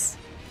 scissors.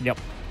 Yep.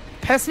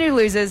 Person who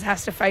loses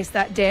has to face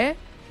that dare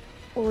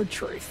or a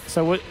truth.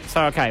 So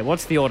okay,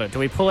 what's the order? Do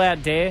we pull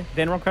out dare,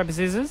 then rock, paper,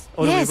 scissors?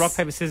 Or do we rock,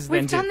 paper, scissors,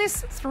 then We've done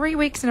this 3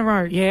 weeks in a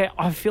row. Yeah,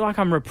 I feel like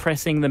I'm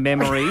repressing the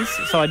memories,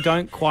 so I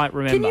don't quite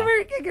remember.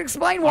 Can you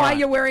explain why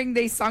you're wearing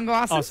these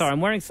sunglasses? Oh, sorry,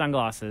 I'm wearing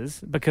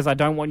sunglasses because I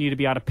don't want you to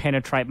be able to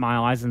penetrate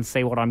my eyes and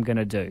see what I'm going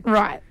to do.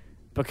 Right.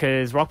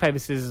 Because rock, paper,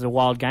 scissors is a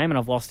wild game and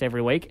I've lost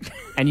every week,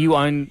 and you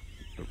own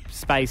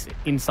space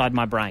inside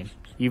my brain.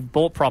 You've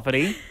bought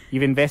property,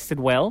 you've invested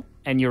well,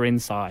 and you're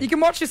inside. You can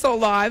watch this all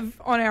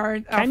live on our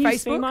Facebook. Can you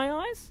see my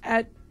eyes?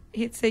 At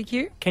Hit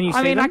CQ. Can you see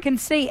I mean, them? I can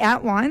see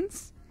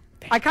outlines.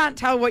 I can't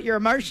tell what your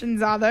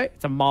emotions are, though.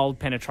 It's a mild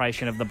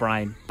penetration of the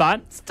brain.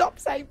 But Stop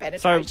saying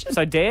penetration.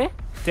 so dare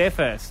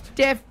first.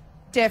 Dare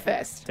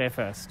first. Dare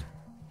first.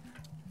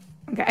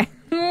 Okay.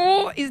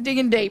 Oh, he's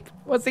digging deep.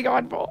 What's he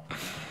going for?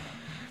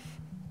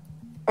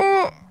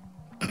 Oh.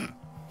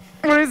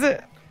 What is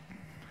it?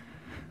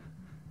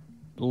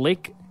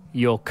 Lick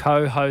your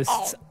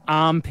co-host's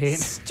armpit.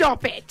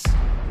 Stop it.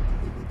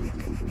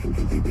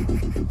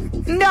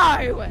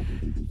 No.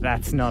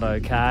 That's not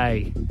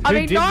okay. I Who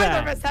mean, did neither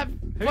that? of us have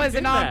Who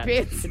pleasant did that?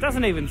 armpits. It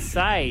doesn't even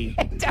say.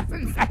 It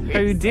doesn't say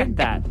Who did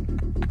that?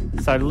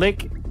 So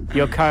lick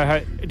your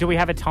co-host. Do we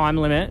have a time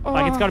limit?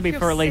 Like it's got to be I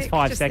for at feel least sick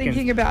 5 just seconds.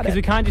 thinking about Because it.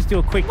 we can't just do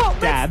a quick Well,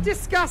 dab. let's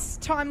discuss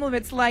time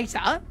limits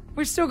later.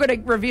 We've still got to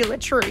reveal the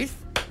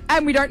truth,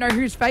 and we don't know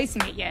who's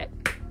facing it yet.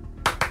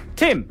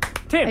 Tim.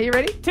 Are you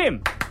ready?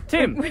 Tim.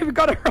 We've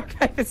got to rock,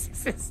 paper,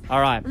 scissors. All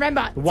right.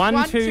 Remember, it's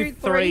 1, 2,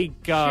 3,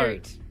 go.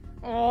 Shoot.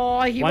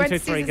 Oh, he 1, went 2,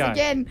 3, scissors go.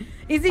 again.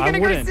 Is he I going to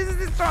go wouldn't. scissors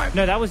this time?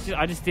 No, that was just,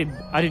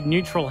 I did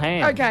neutral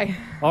hand. Okay.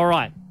 All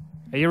right.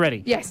 Are you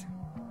ready? Yes.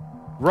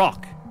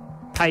 Rock,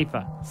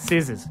 paper,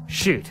 scissors,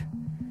 shoot.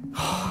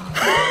 How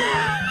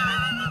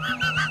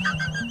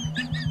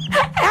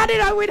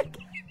did I win again?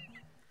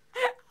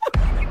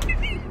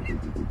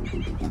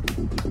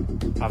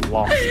 I've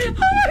lost. Oh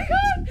my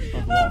God.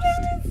 I've lost.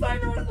 never been so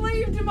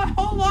relieved in my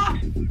whole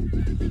life.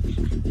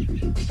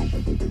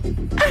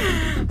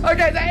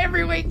 Okay, so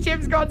every week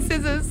Tim's got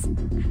scissors.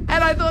 And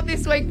I thought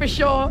this week for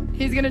sure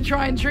he's going to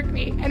try and trick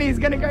me and he's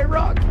going to go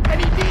rock.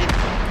 And he did.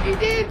 He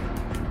did.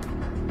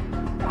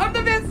 I'm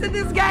the best at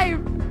this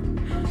game.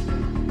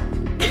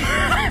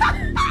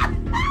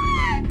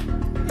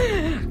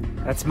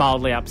 That's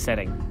mildly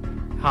upsetting.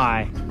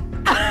 Hi.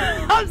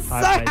 I'm so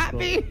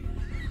happy.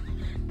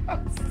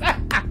 I'm so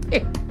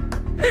happy.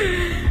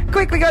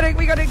 Quick, we got to.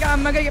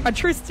 I'm going to get my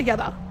truths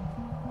together.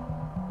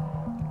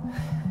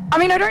 I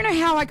mean, I don't know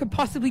how I could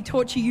possibly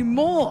torture you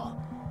more,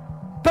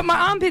 but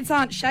my armpits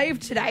aren't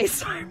shaved today,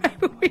 so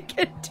maybe we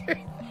can do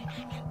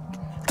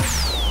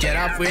that. Get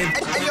up with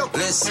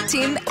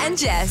Tim and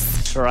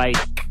Jess. Drake.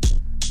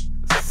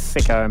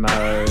 Sicko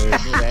mode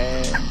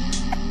there.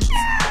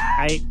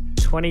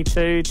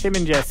 8:22. Tim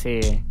and Jess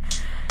here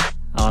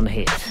on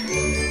Hit.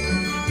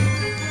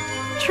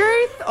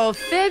 Truth or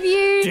Feb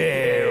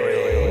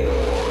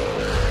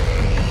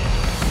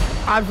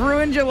I've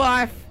ruined your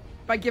life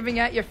by giving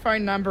out your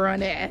phone number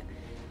on air.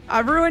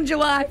 I've ruined your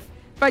life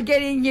by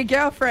getting your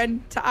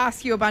girlfriend to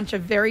ask you a bunch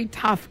of very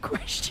tough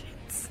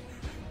questions.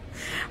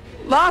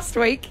 Last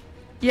week,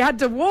 you had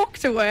to walk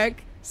to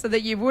work so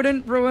that you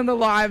wouldn't ruin the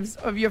lives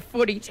of your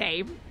footy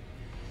team.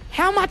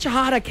 How much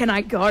harder can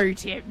I go,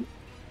 Tim?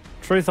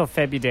 Truth or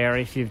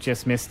February, if you've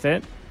just missed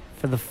it.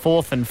 For the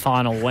fourth and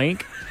final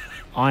week,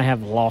 I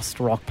have lost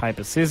rock,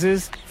 paper,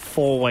 scissors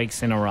 4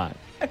 weeks in a row.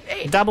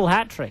 Double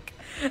hat trick.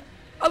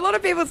 A lot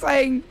of people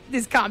saying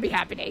this can't be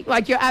happening.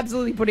 Like, you're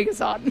absolutely putting us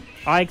on.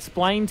 I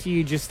explained to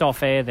you just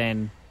off air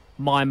then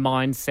my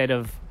mindset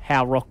of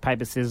how rock,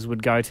 paper, scissors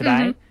would go today.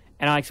 Mm-hmm.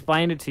 And I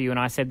explained it to you and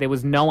I said there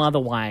was no other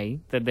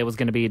way that there was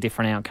going to be a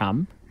different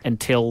outcome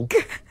until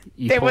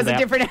you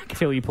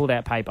until you pulled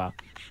out paper.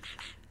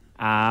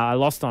 I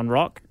lost on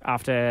rock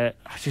after...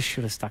 I just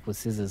should have stuck with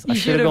scissors. I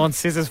should have gone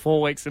scissors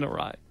 4 weeks in a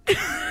row.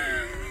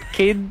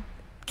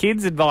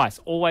 Kids'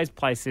 advice, always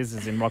play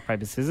scissors in rock,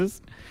 paper,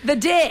 scissors. The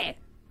dare,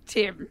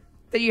 Tim,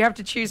 that you have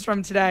to choose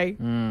from today.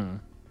 You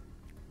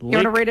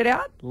want to read it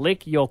out?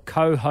 Lick your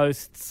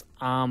co-host's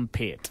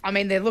armpit. I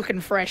mean, they're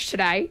looking fresh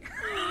today.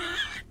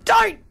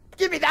 Don't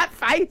give me that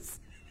face.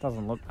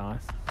 Doesn't look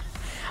nice.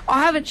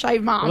 I haven't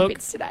shaved my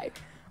armpits today.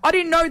 I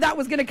didn't know that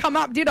was going to come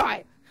up, did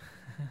I?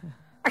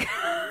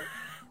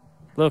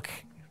 Look,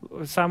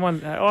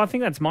 someone... I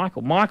think that's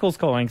Michael. Michael's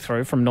calling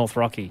through from North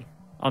Rocky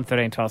on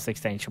 13, 12,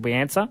 16. Should we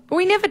answer?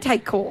 We never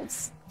take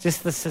calls.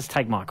 Let's just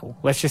take Michael.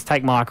 Let's just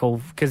take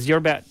Michael because you're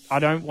about... I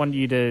don't want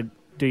you to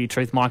do your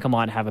truth. Michael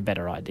might have a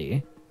better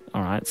idea.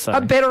 All right, so...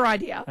 A better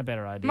idea? A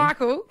better idea.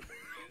 Michael,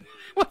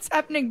 what's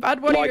happening,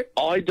 bud?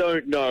 I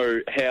don't know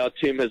how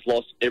Tim has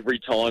lost every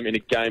time in a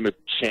game of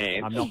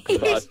chance. I'm not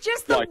good. He's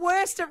just the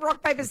worst at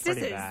rock, paper,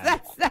 scissors.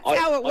 That's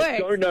how it works. I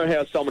don't know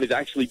how someone is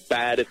actually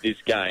bad at this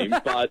game,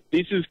 but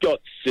this has got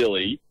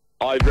silly.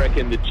 I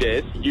reckon that,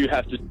 Jess, you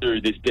have to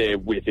do this dare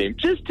with him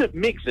just to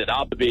mix it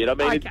up a bit. I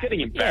mean, It's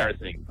getting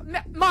embarrassing.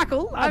 Yeah.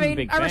 Michael, I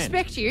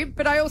respect you,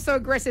 but I also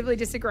aggressively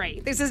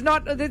disagree. This is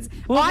not...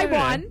 I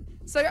won,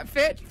 so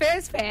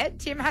fair's fair.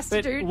 Tim has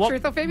to do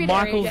truth or February.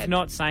 Michael's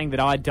not saying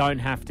that I don't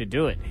have to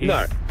do it. He's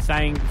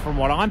saying, from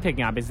what I'm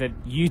picking up, is that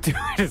you do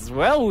it as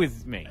well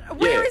with me.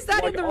 Where is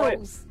that in the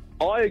rules?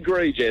 I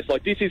agree, Jess.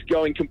 Like, this is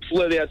going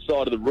completely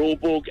outside of the rule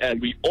book,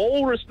 and we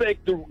all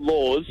respect the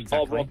laws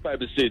of rock,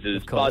 paper,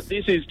 scissors. But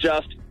this is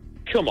just,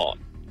 come on.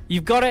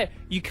 You've got to,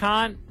 you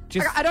can't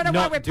just I don't know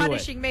why we're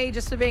punishing me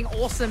just for being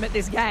awesome at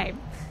this game.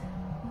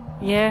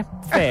 Yeah,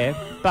 fair.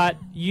 But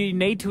you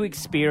need to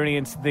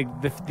experience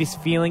this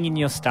feeling in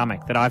your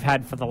stomach that I've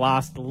had for the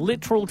last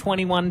literal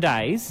 21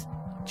 days.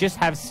 Just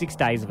have 6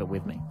 days of it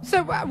with me.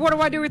 So what do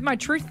I do with my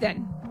truth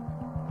then?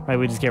 Maybe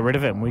we just get rid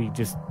of it and we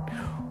just...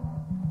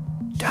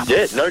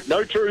 Yeah,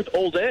 no truth,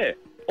 all dare.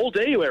 All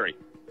dare you, Eric.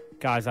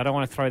 Guys, I don't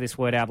want to throw this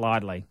word out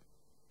lightly.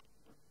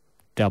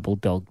 Double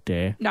dog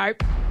dare.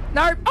 Nope.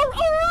 No.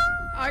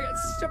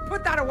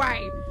 Put that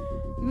away.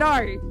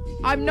 No,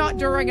 I'm not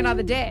doing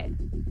another dare.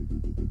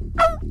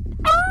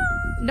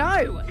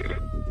 No.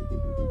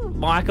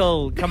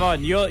 Michael, come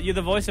on. You're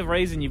the voice of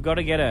reason. You've got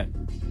to get her.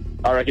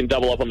 I reckon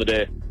double up on the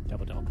dare.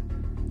 Double dog.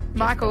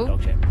 Michael,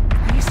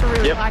 I used to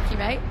really like you,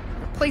 mate.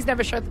 Please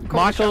never show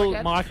the show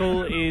again.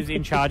 Michael is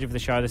in charge of the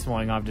show this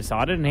morning, I've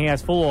decided, and he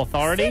has full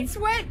authority. Since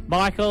when?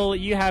 Michael,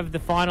 you have the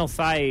final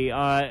say.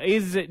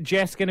 Is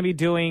Jess going to be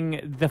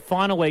doing the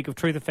final week of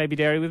Truth or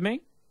February with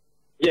me?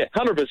 Yeah,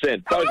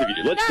 100%. Both of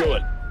you. Let's do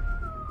it.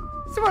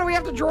 So what, do we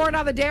have to draw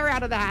another dare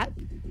out of the hat?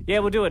 Yeah,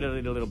 we'll do it a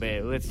little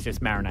bit. Let's just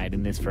marinate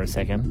in this for a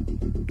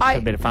second. A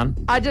bit of fun.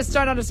 I just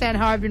don't understand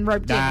how I've been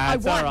roped in.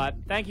 That's all right.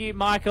 Thank you,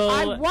 Michael.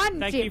 I won,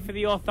 Thank Tim. you for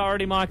the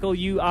authority, Michael.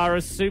 You are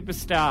a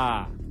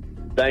superstar.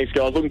 Thanks,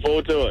 guys. Looking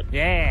forward to it.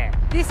 Yeah.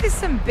 This is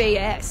some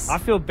BS. I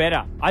feel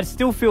better. I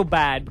still feel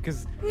bad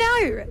because...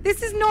 No,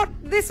 this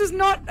was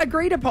not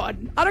agreed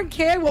upon. I don't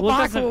care what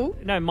Michael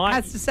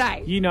has to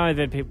say. You know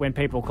that when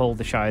people call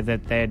the show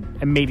that they'd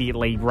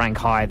immediately rank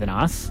higher than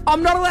us.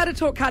 I'm not allowed to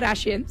talk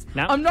Kardashians.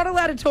 No. I'm not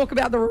allowed to talk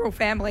about the royal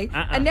family.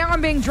 And now I'm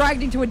being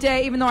dragged into a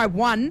dare even though I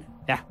won.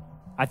 Yeah.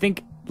 I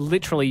think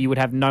literally you would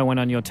have no one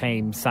on your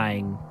team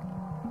saying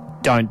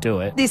don't do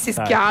it. This is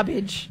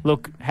garbage.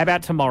 Look, how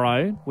about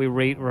tomorrow we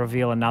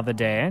reveal another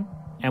dare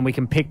and we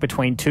can pick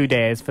between 2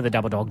 dares for the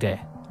double dog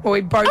dare. Or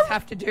we both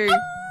have to do...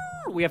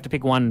 We have to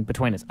pick one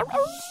between us.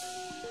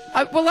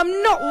 Well,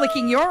 I'm not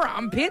licking your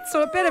armpit,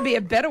 so it better be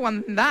a better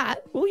one than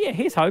that. Well, yeah,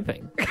 here's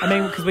hoping. I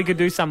mean, because we could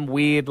do some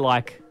weird,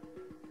 like...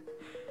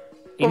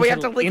 Well, we have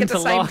to lick at the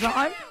same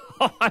time?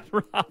 I'd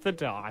rather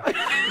die.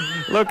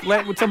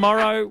 Look,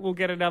 tomorrow we'll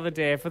get another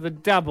dare for the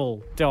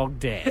double dog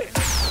dare.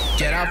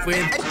 Get up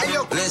with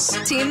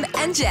Tim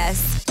and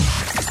Jess.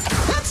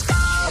 Let's go!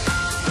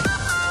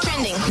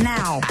 Trending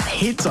now.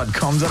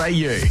 hits.com.au.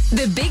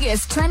 The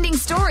biggest trending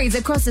stories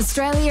across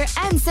Australia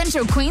and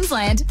Central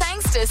Queensland,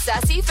 thanks to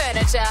Sassy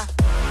Furniture.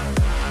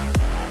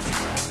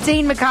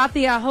 Dean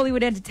McCarthy, our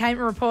Hollywood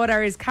entertainment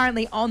reporter, is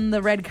currently on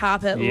the red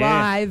carpet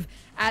live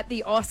at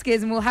the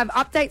Oscars, and we'll have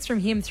updates from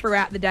him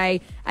throughout the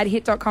day at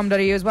hit.com.au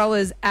as well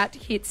as at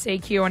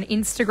HitCQ on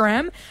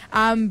Instagram.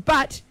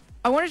 But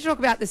I wanted to talk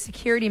about the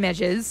security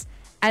measures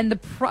and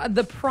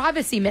the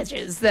privacy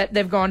measures that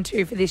they've gone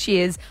to for this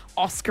year's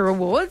Oscar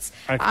Awards.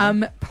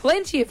 Okay.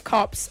 Plenty of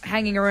cops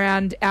hanging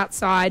around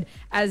outside,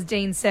 as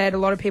Dean said, a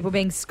lot of people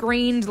being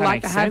screened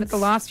like they have at the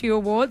last few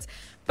awards.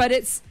 But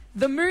it's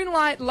the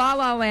Moonlight La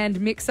La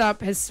Land mix-up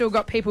has still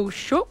got people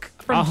shook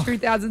from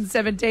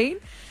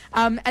 2017.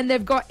 And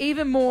they've got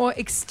even more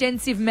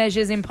extensive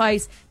measures in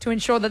place to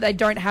ensure that they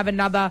don't have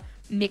another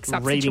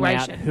mix-up situation. Reading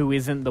out who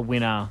isn't the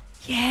winner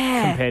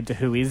compared to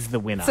who is the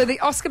winner. So the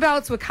Oscar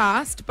ballots were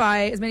cast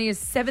by as many as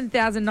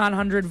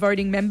 7,900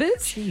 voting members.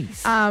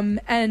 Jeez.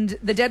 And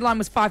the deadline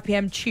was 5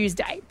 p.m.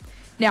 Tuesday.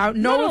 Now,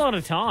 not a lot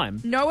of time.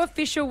 No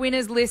official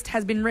winners list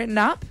has been written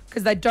up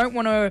because they don't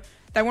want to...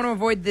 They want to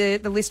avoid the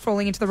list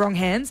falling into the wrong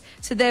hands.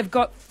 So they've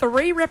got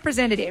 3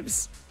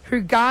 representatives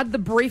who guard the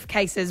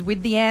briefcases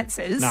with the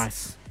answers.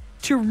 Nice.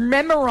 To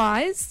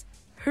memorise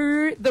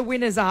who the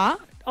winners are.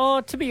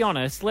 Oh, to be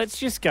honest, let's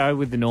just go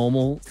with the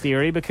normal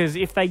theory, because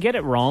if they get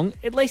it wrong,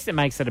 at least it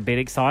makes it a bit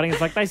exciting. It's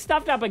like, they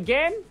stuffed up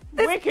again?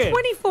 There's Wicked.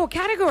 24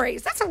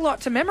 categories. That's a lot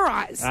to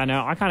memorise. I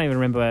know. I can't even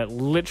remember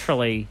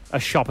literally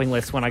a shopping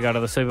list when I go to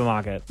the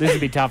supermarket. This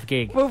would be a tough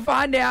gig. We'll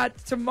find out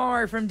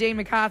tomorrow from Dean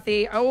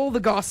McCarthy all the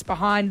goss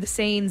behind the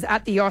scenes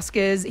at the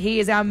Oscars.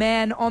 He is our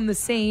man on the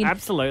scene.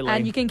 Absolutely.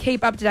 And you can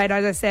keep up to date,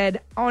 as I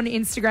said, on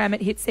Instagram at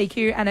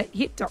HitCQ and at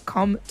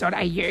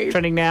hit.com.au.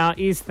 Trending now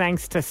is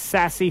thanks to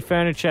Sassy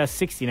Furniture,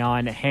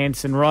 69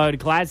 Hanson Road.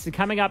 Gladstone.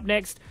 Coming up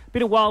next,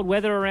 bit of wild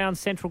weather around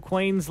central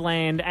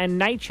Queensland, and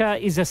nature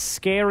is a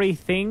scary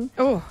thing.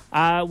 Oh.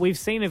 We've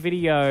seen a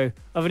video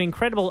of an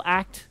incredible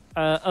act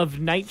of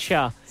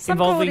nature Some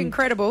call it involving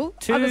incredible,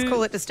 others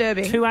call it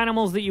disturbing. 2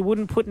 animals that you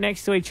wouldn't put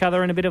next to each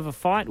other in a bit of a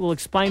fight. We'll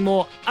explain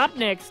more up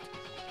next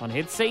on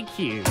Hit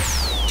CQ.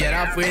 Get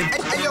up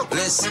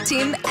with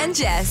Tim and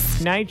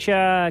Jess.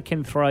 Nature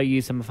can throw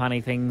you some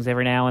funny things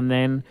every now and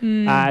then.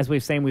 As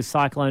we've seen with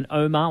Cyclone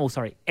Omar,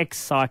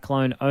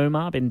 ex-Cyclone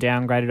Omar, been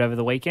downgraded over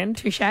the weekend.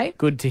 Touché.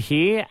 Good to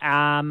hear.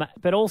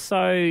 But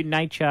also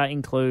nature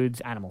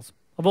includes animals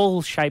of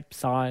all shape,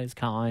 size,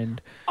 kind.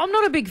 I'm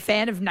not a big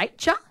fan of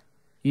nature.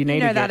 You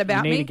need that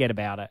about you need me. to get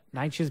about it.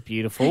 Nature's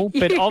beautiful,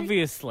 but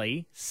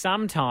obviously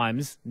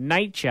sometimes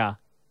nature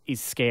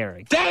is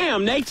scary.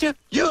 Damn, nature,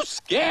 you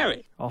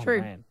scary. Oh,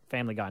 True. man.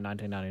 Family Guy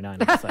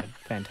 1999 episode.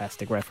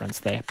 Fantastic reference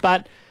there.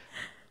 But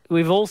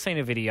we've all seen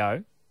a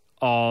video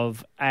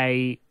of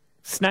a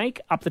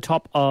snake up the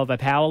top of a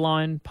power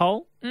line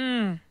pole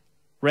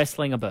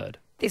wrestling a bird.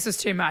 This was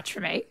too much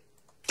for me.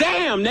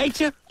 Damn,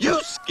 nature, you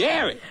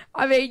scary.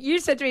 I mean, you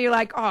said to me, you're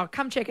like, oh,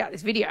 come check out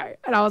this video.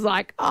 And I was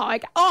like, oh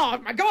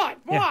my God,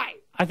 why? Yeah.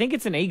 I think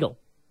it's an eagle.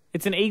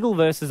 It's an eagle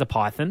versus a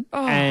python.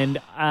 Oh. And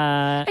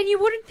you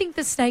wouldn't think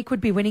the snake would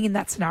be winning in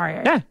that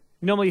scenario. yeah.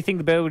 Normally you think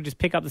the bird would just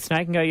pick up the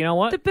snake and go, you know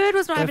what? The bird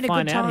was not Go having a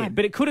find good out here. time.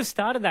 But it could have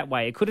started that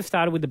way. It could have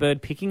started with the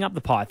bird picking up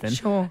the python.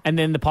 Sure. And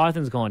then the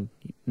python's gone,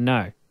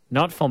 no,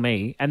 not for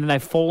me. And then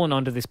they've fallen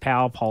onto this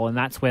power pole, and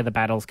that's where the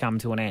battle's come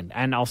to an end.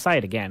 And I'll say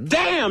it again.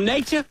 Damn,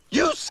 nature,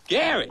 you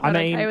scary. I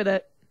mean, okay with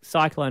it.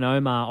 Cyclone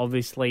Omar,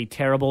 obviously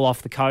terrible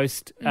off the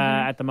coast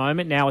at the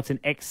moment. Now it's an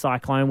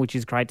ex-cyclone, which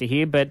is great to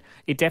hear. But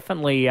it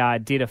definitely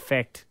did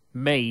affect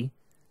me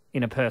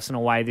in a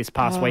personal way this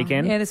past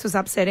weekend. Yeah, this was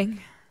upsetting.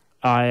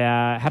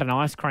 I had an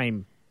ice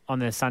cream on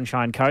the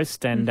Sunshine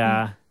Coast, and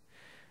I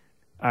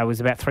was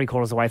about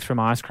 3/4 of the way through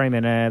my ice cream,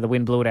 and the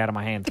wind blew it out of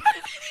my hand.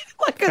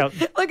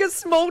 like a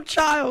small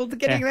child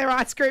getting their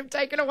ice cream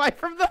taken away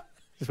from them.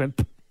 Just went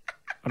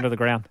under the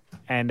ground.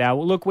 And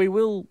look, we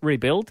will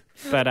rebuild,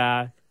 but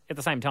at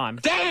the same time,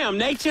 damn,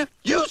 nature,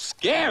 you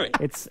scary.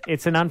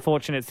 It's an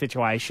unfortunate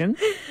situation,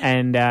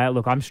 and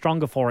look, I'm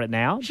stronger for it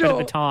now. Sure. But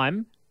at the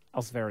time, I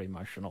was very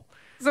emotional.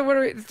 So what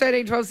are we,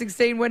 13, 12,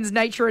 16, when's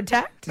nature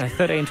attacked? No,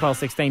 13, 12,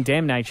 16,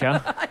 damn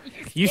nature.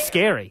 You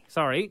scary.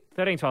 Sorry,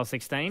 13, 12,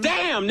 16.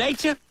 Damn,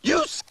 nature,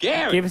 you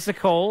scary. Give us a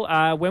call.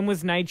 When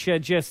was nature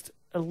just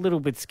a little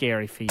bit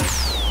scary for you?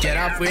 Get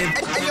up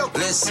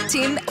with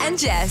Tim and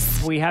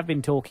Jess. We have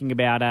been talking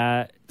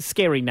about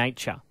scary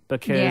nature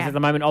because Yeah. at the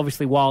moment,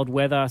 obviously, wild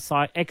weather,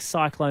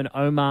 ex-cyclone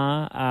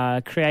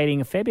Omar creating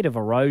a fair bit of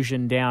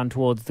erosion down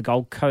towards the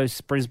Gold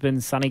Coast,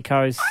 Brisbane, sunny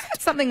coast.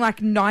 Something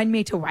like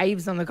 9-metre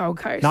waves on the Gold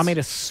Coast. 9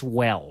 metre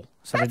swell.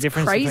 So That's the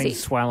difference crazy. between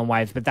swell and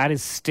waves, but that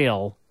is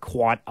still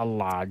quite a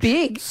large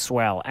Big.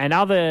 swell. And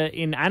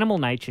in animal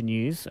nature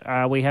news,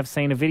 we have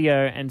seen a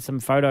video and some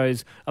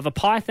photos of a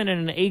python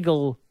and an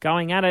eagle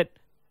going at it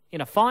in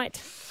a fight,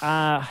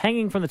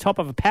 hanging from the top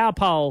of a power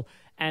pole,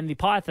 and the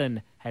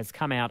python has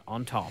come out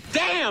on top.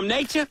 Damn,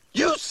 nature,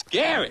 you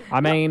scary.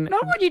 I mean,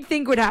 Not what you'd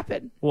think would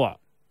happen. what?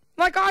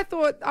 Like,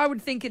 I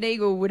would think an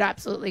eagle would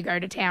absolutely go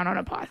to town on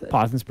a python.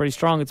 Python's pretty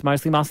strong. It's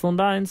mostly muscle and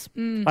bones.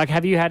 Like,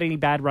 have you had any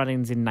bad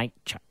run-ins in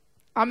nature?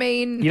 I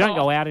mean... You don't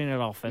go out in it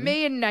often.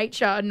 Me and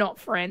nature are not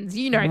friends.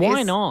 You know this.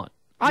 Why not?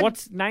 I-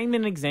 Name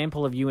an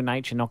example of you and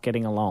nature not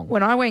getting along.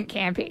 When I went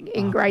camping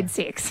in grade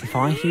 6. If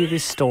I hear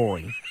this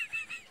story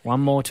one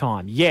more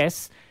time,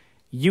 yes,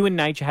 you and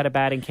nature had a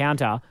bad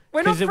encounter.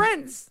 We're not 'cause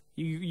friends.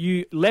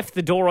 You left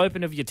the door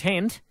open of your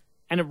tent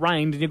and it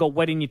rained and you got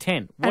wet in your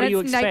tent. What And do you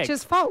it's expect?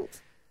 nature's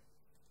fault.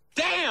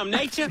 Damn,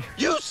 nature,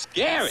 you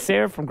scary.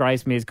 Sarah from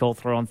Gracemere's called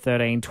through on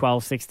 13,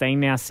 12, 16.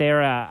 Now,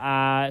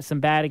 Sarah, some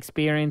bad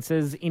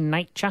experiences in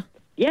nature?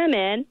 Yeah,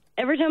 man.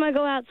 Every time I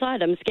go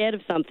outside, I'm scared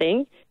of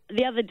something.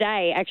 The other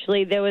day,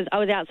 actually, I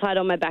was outside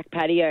on my back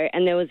patio,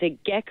 and there was a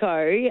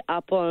gecko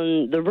up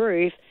on the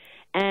roof,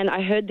 and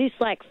I heard this,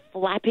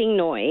 flapping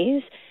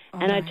noise,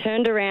 and I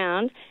turned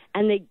around,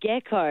 and the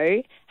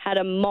gecko had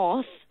a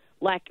moth.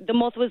 The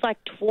moth was,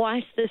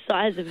 twice the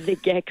size of the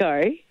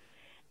gecko,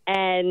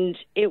 and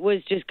it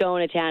was just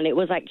going to town. It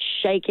was,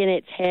 shaking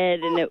its head,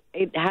 and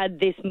it had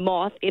this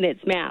moth in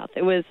its mouth.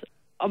 It was,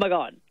 oh, my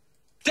God.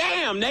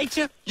 Damn,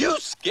 nature, you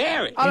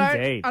scary.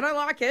 Indeed. I don't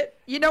like it.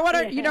 You know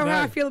what? You know how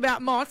No. I feel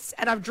about moths,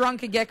 and I've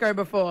drunk a gecko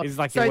before. It's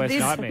like so your worst this,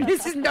 nightmare.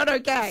 This is not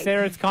okay.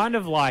 Sarah, it's kind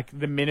of like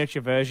the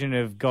miniature version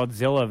of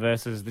Godzilla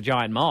versus the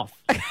giant moth.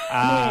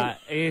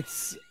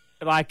 It's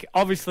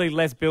obviously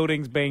less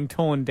buildings being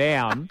torn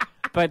down,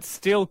 but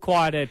still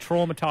quite a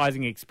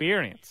traumatizing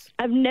experience.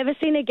 I've never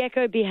seen a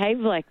gecko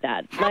behave like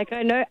that.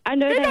 I know They're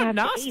they not have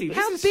nasty. to eat. This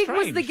How is big was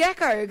strange. the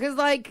gecko? Because,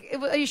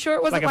 are you sure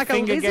it wasn't Like a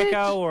finger lizard?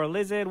 gecko or a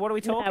lizard? What are we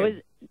talking? That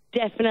was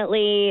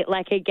definitely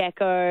a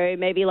gecko,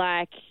 maybe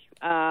I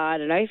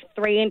don't know,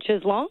 3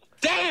 inches long.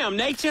 Damn,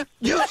 nature,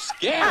 you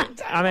scary.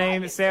 I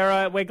mean,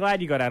 Sarah, we're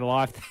glad you got out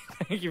alive.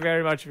 Thank you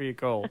very much for your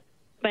call.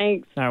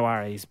 Thanks. No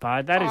worries,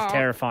 bud. That is Oh.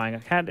 terrifying.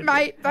 How did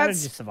Mate, you that's...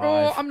 survive?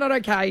 Oh, I'm not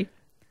okay.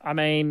 I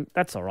mean,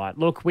 that's all right.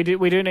 Look, we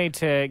do need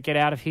to get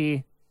out of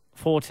here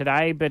for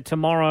today, but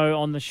tomorrow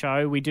on the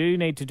show, we do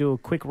need to do a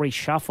quick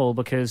reshuffle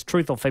because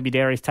Truth or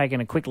February is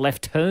taking a quick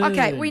left turn.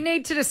 Okay, we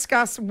need to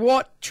discuss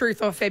what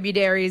Truth or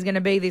February is going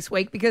to be this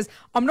week because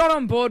I'm not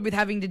on board with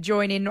having to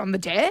join in on the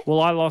dare.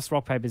 Well, I lost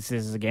rock, paper,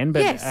 scissors again,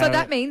 but... Yeah, so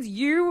that means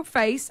you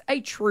face a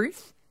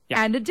truth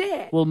and a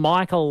dare. Well,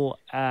 Michael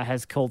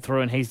has called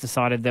through and he's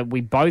decided that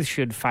we both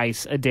should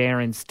face a dare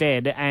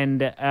instead,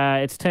 and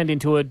it's turned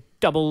into a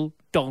double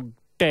dog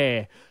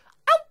dare.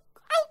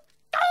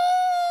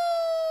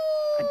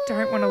 I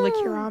don't want to lick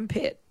your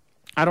armpit.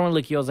 I don't want to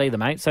lick yours either,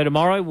 mate. So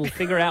tomorrow we'll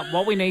figure out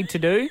what we need to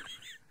do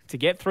to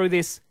get through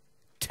this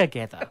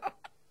together.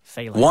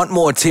 See you later. Want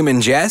more Tim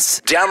and Jess?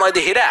 Download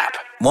the Hit app.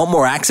 Want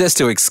more access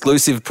to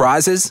exclusive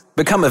prizes?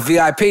 Become a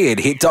VIP at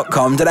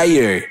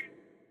hit.com.au.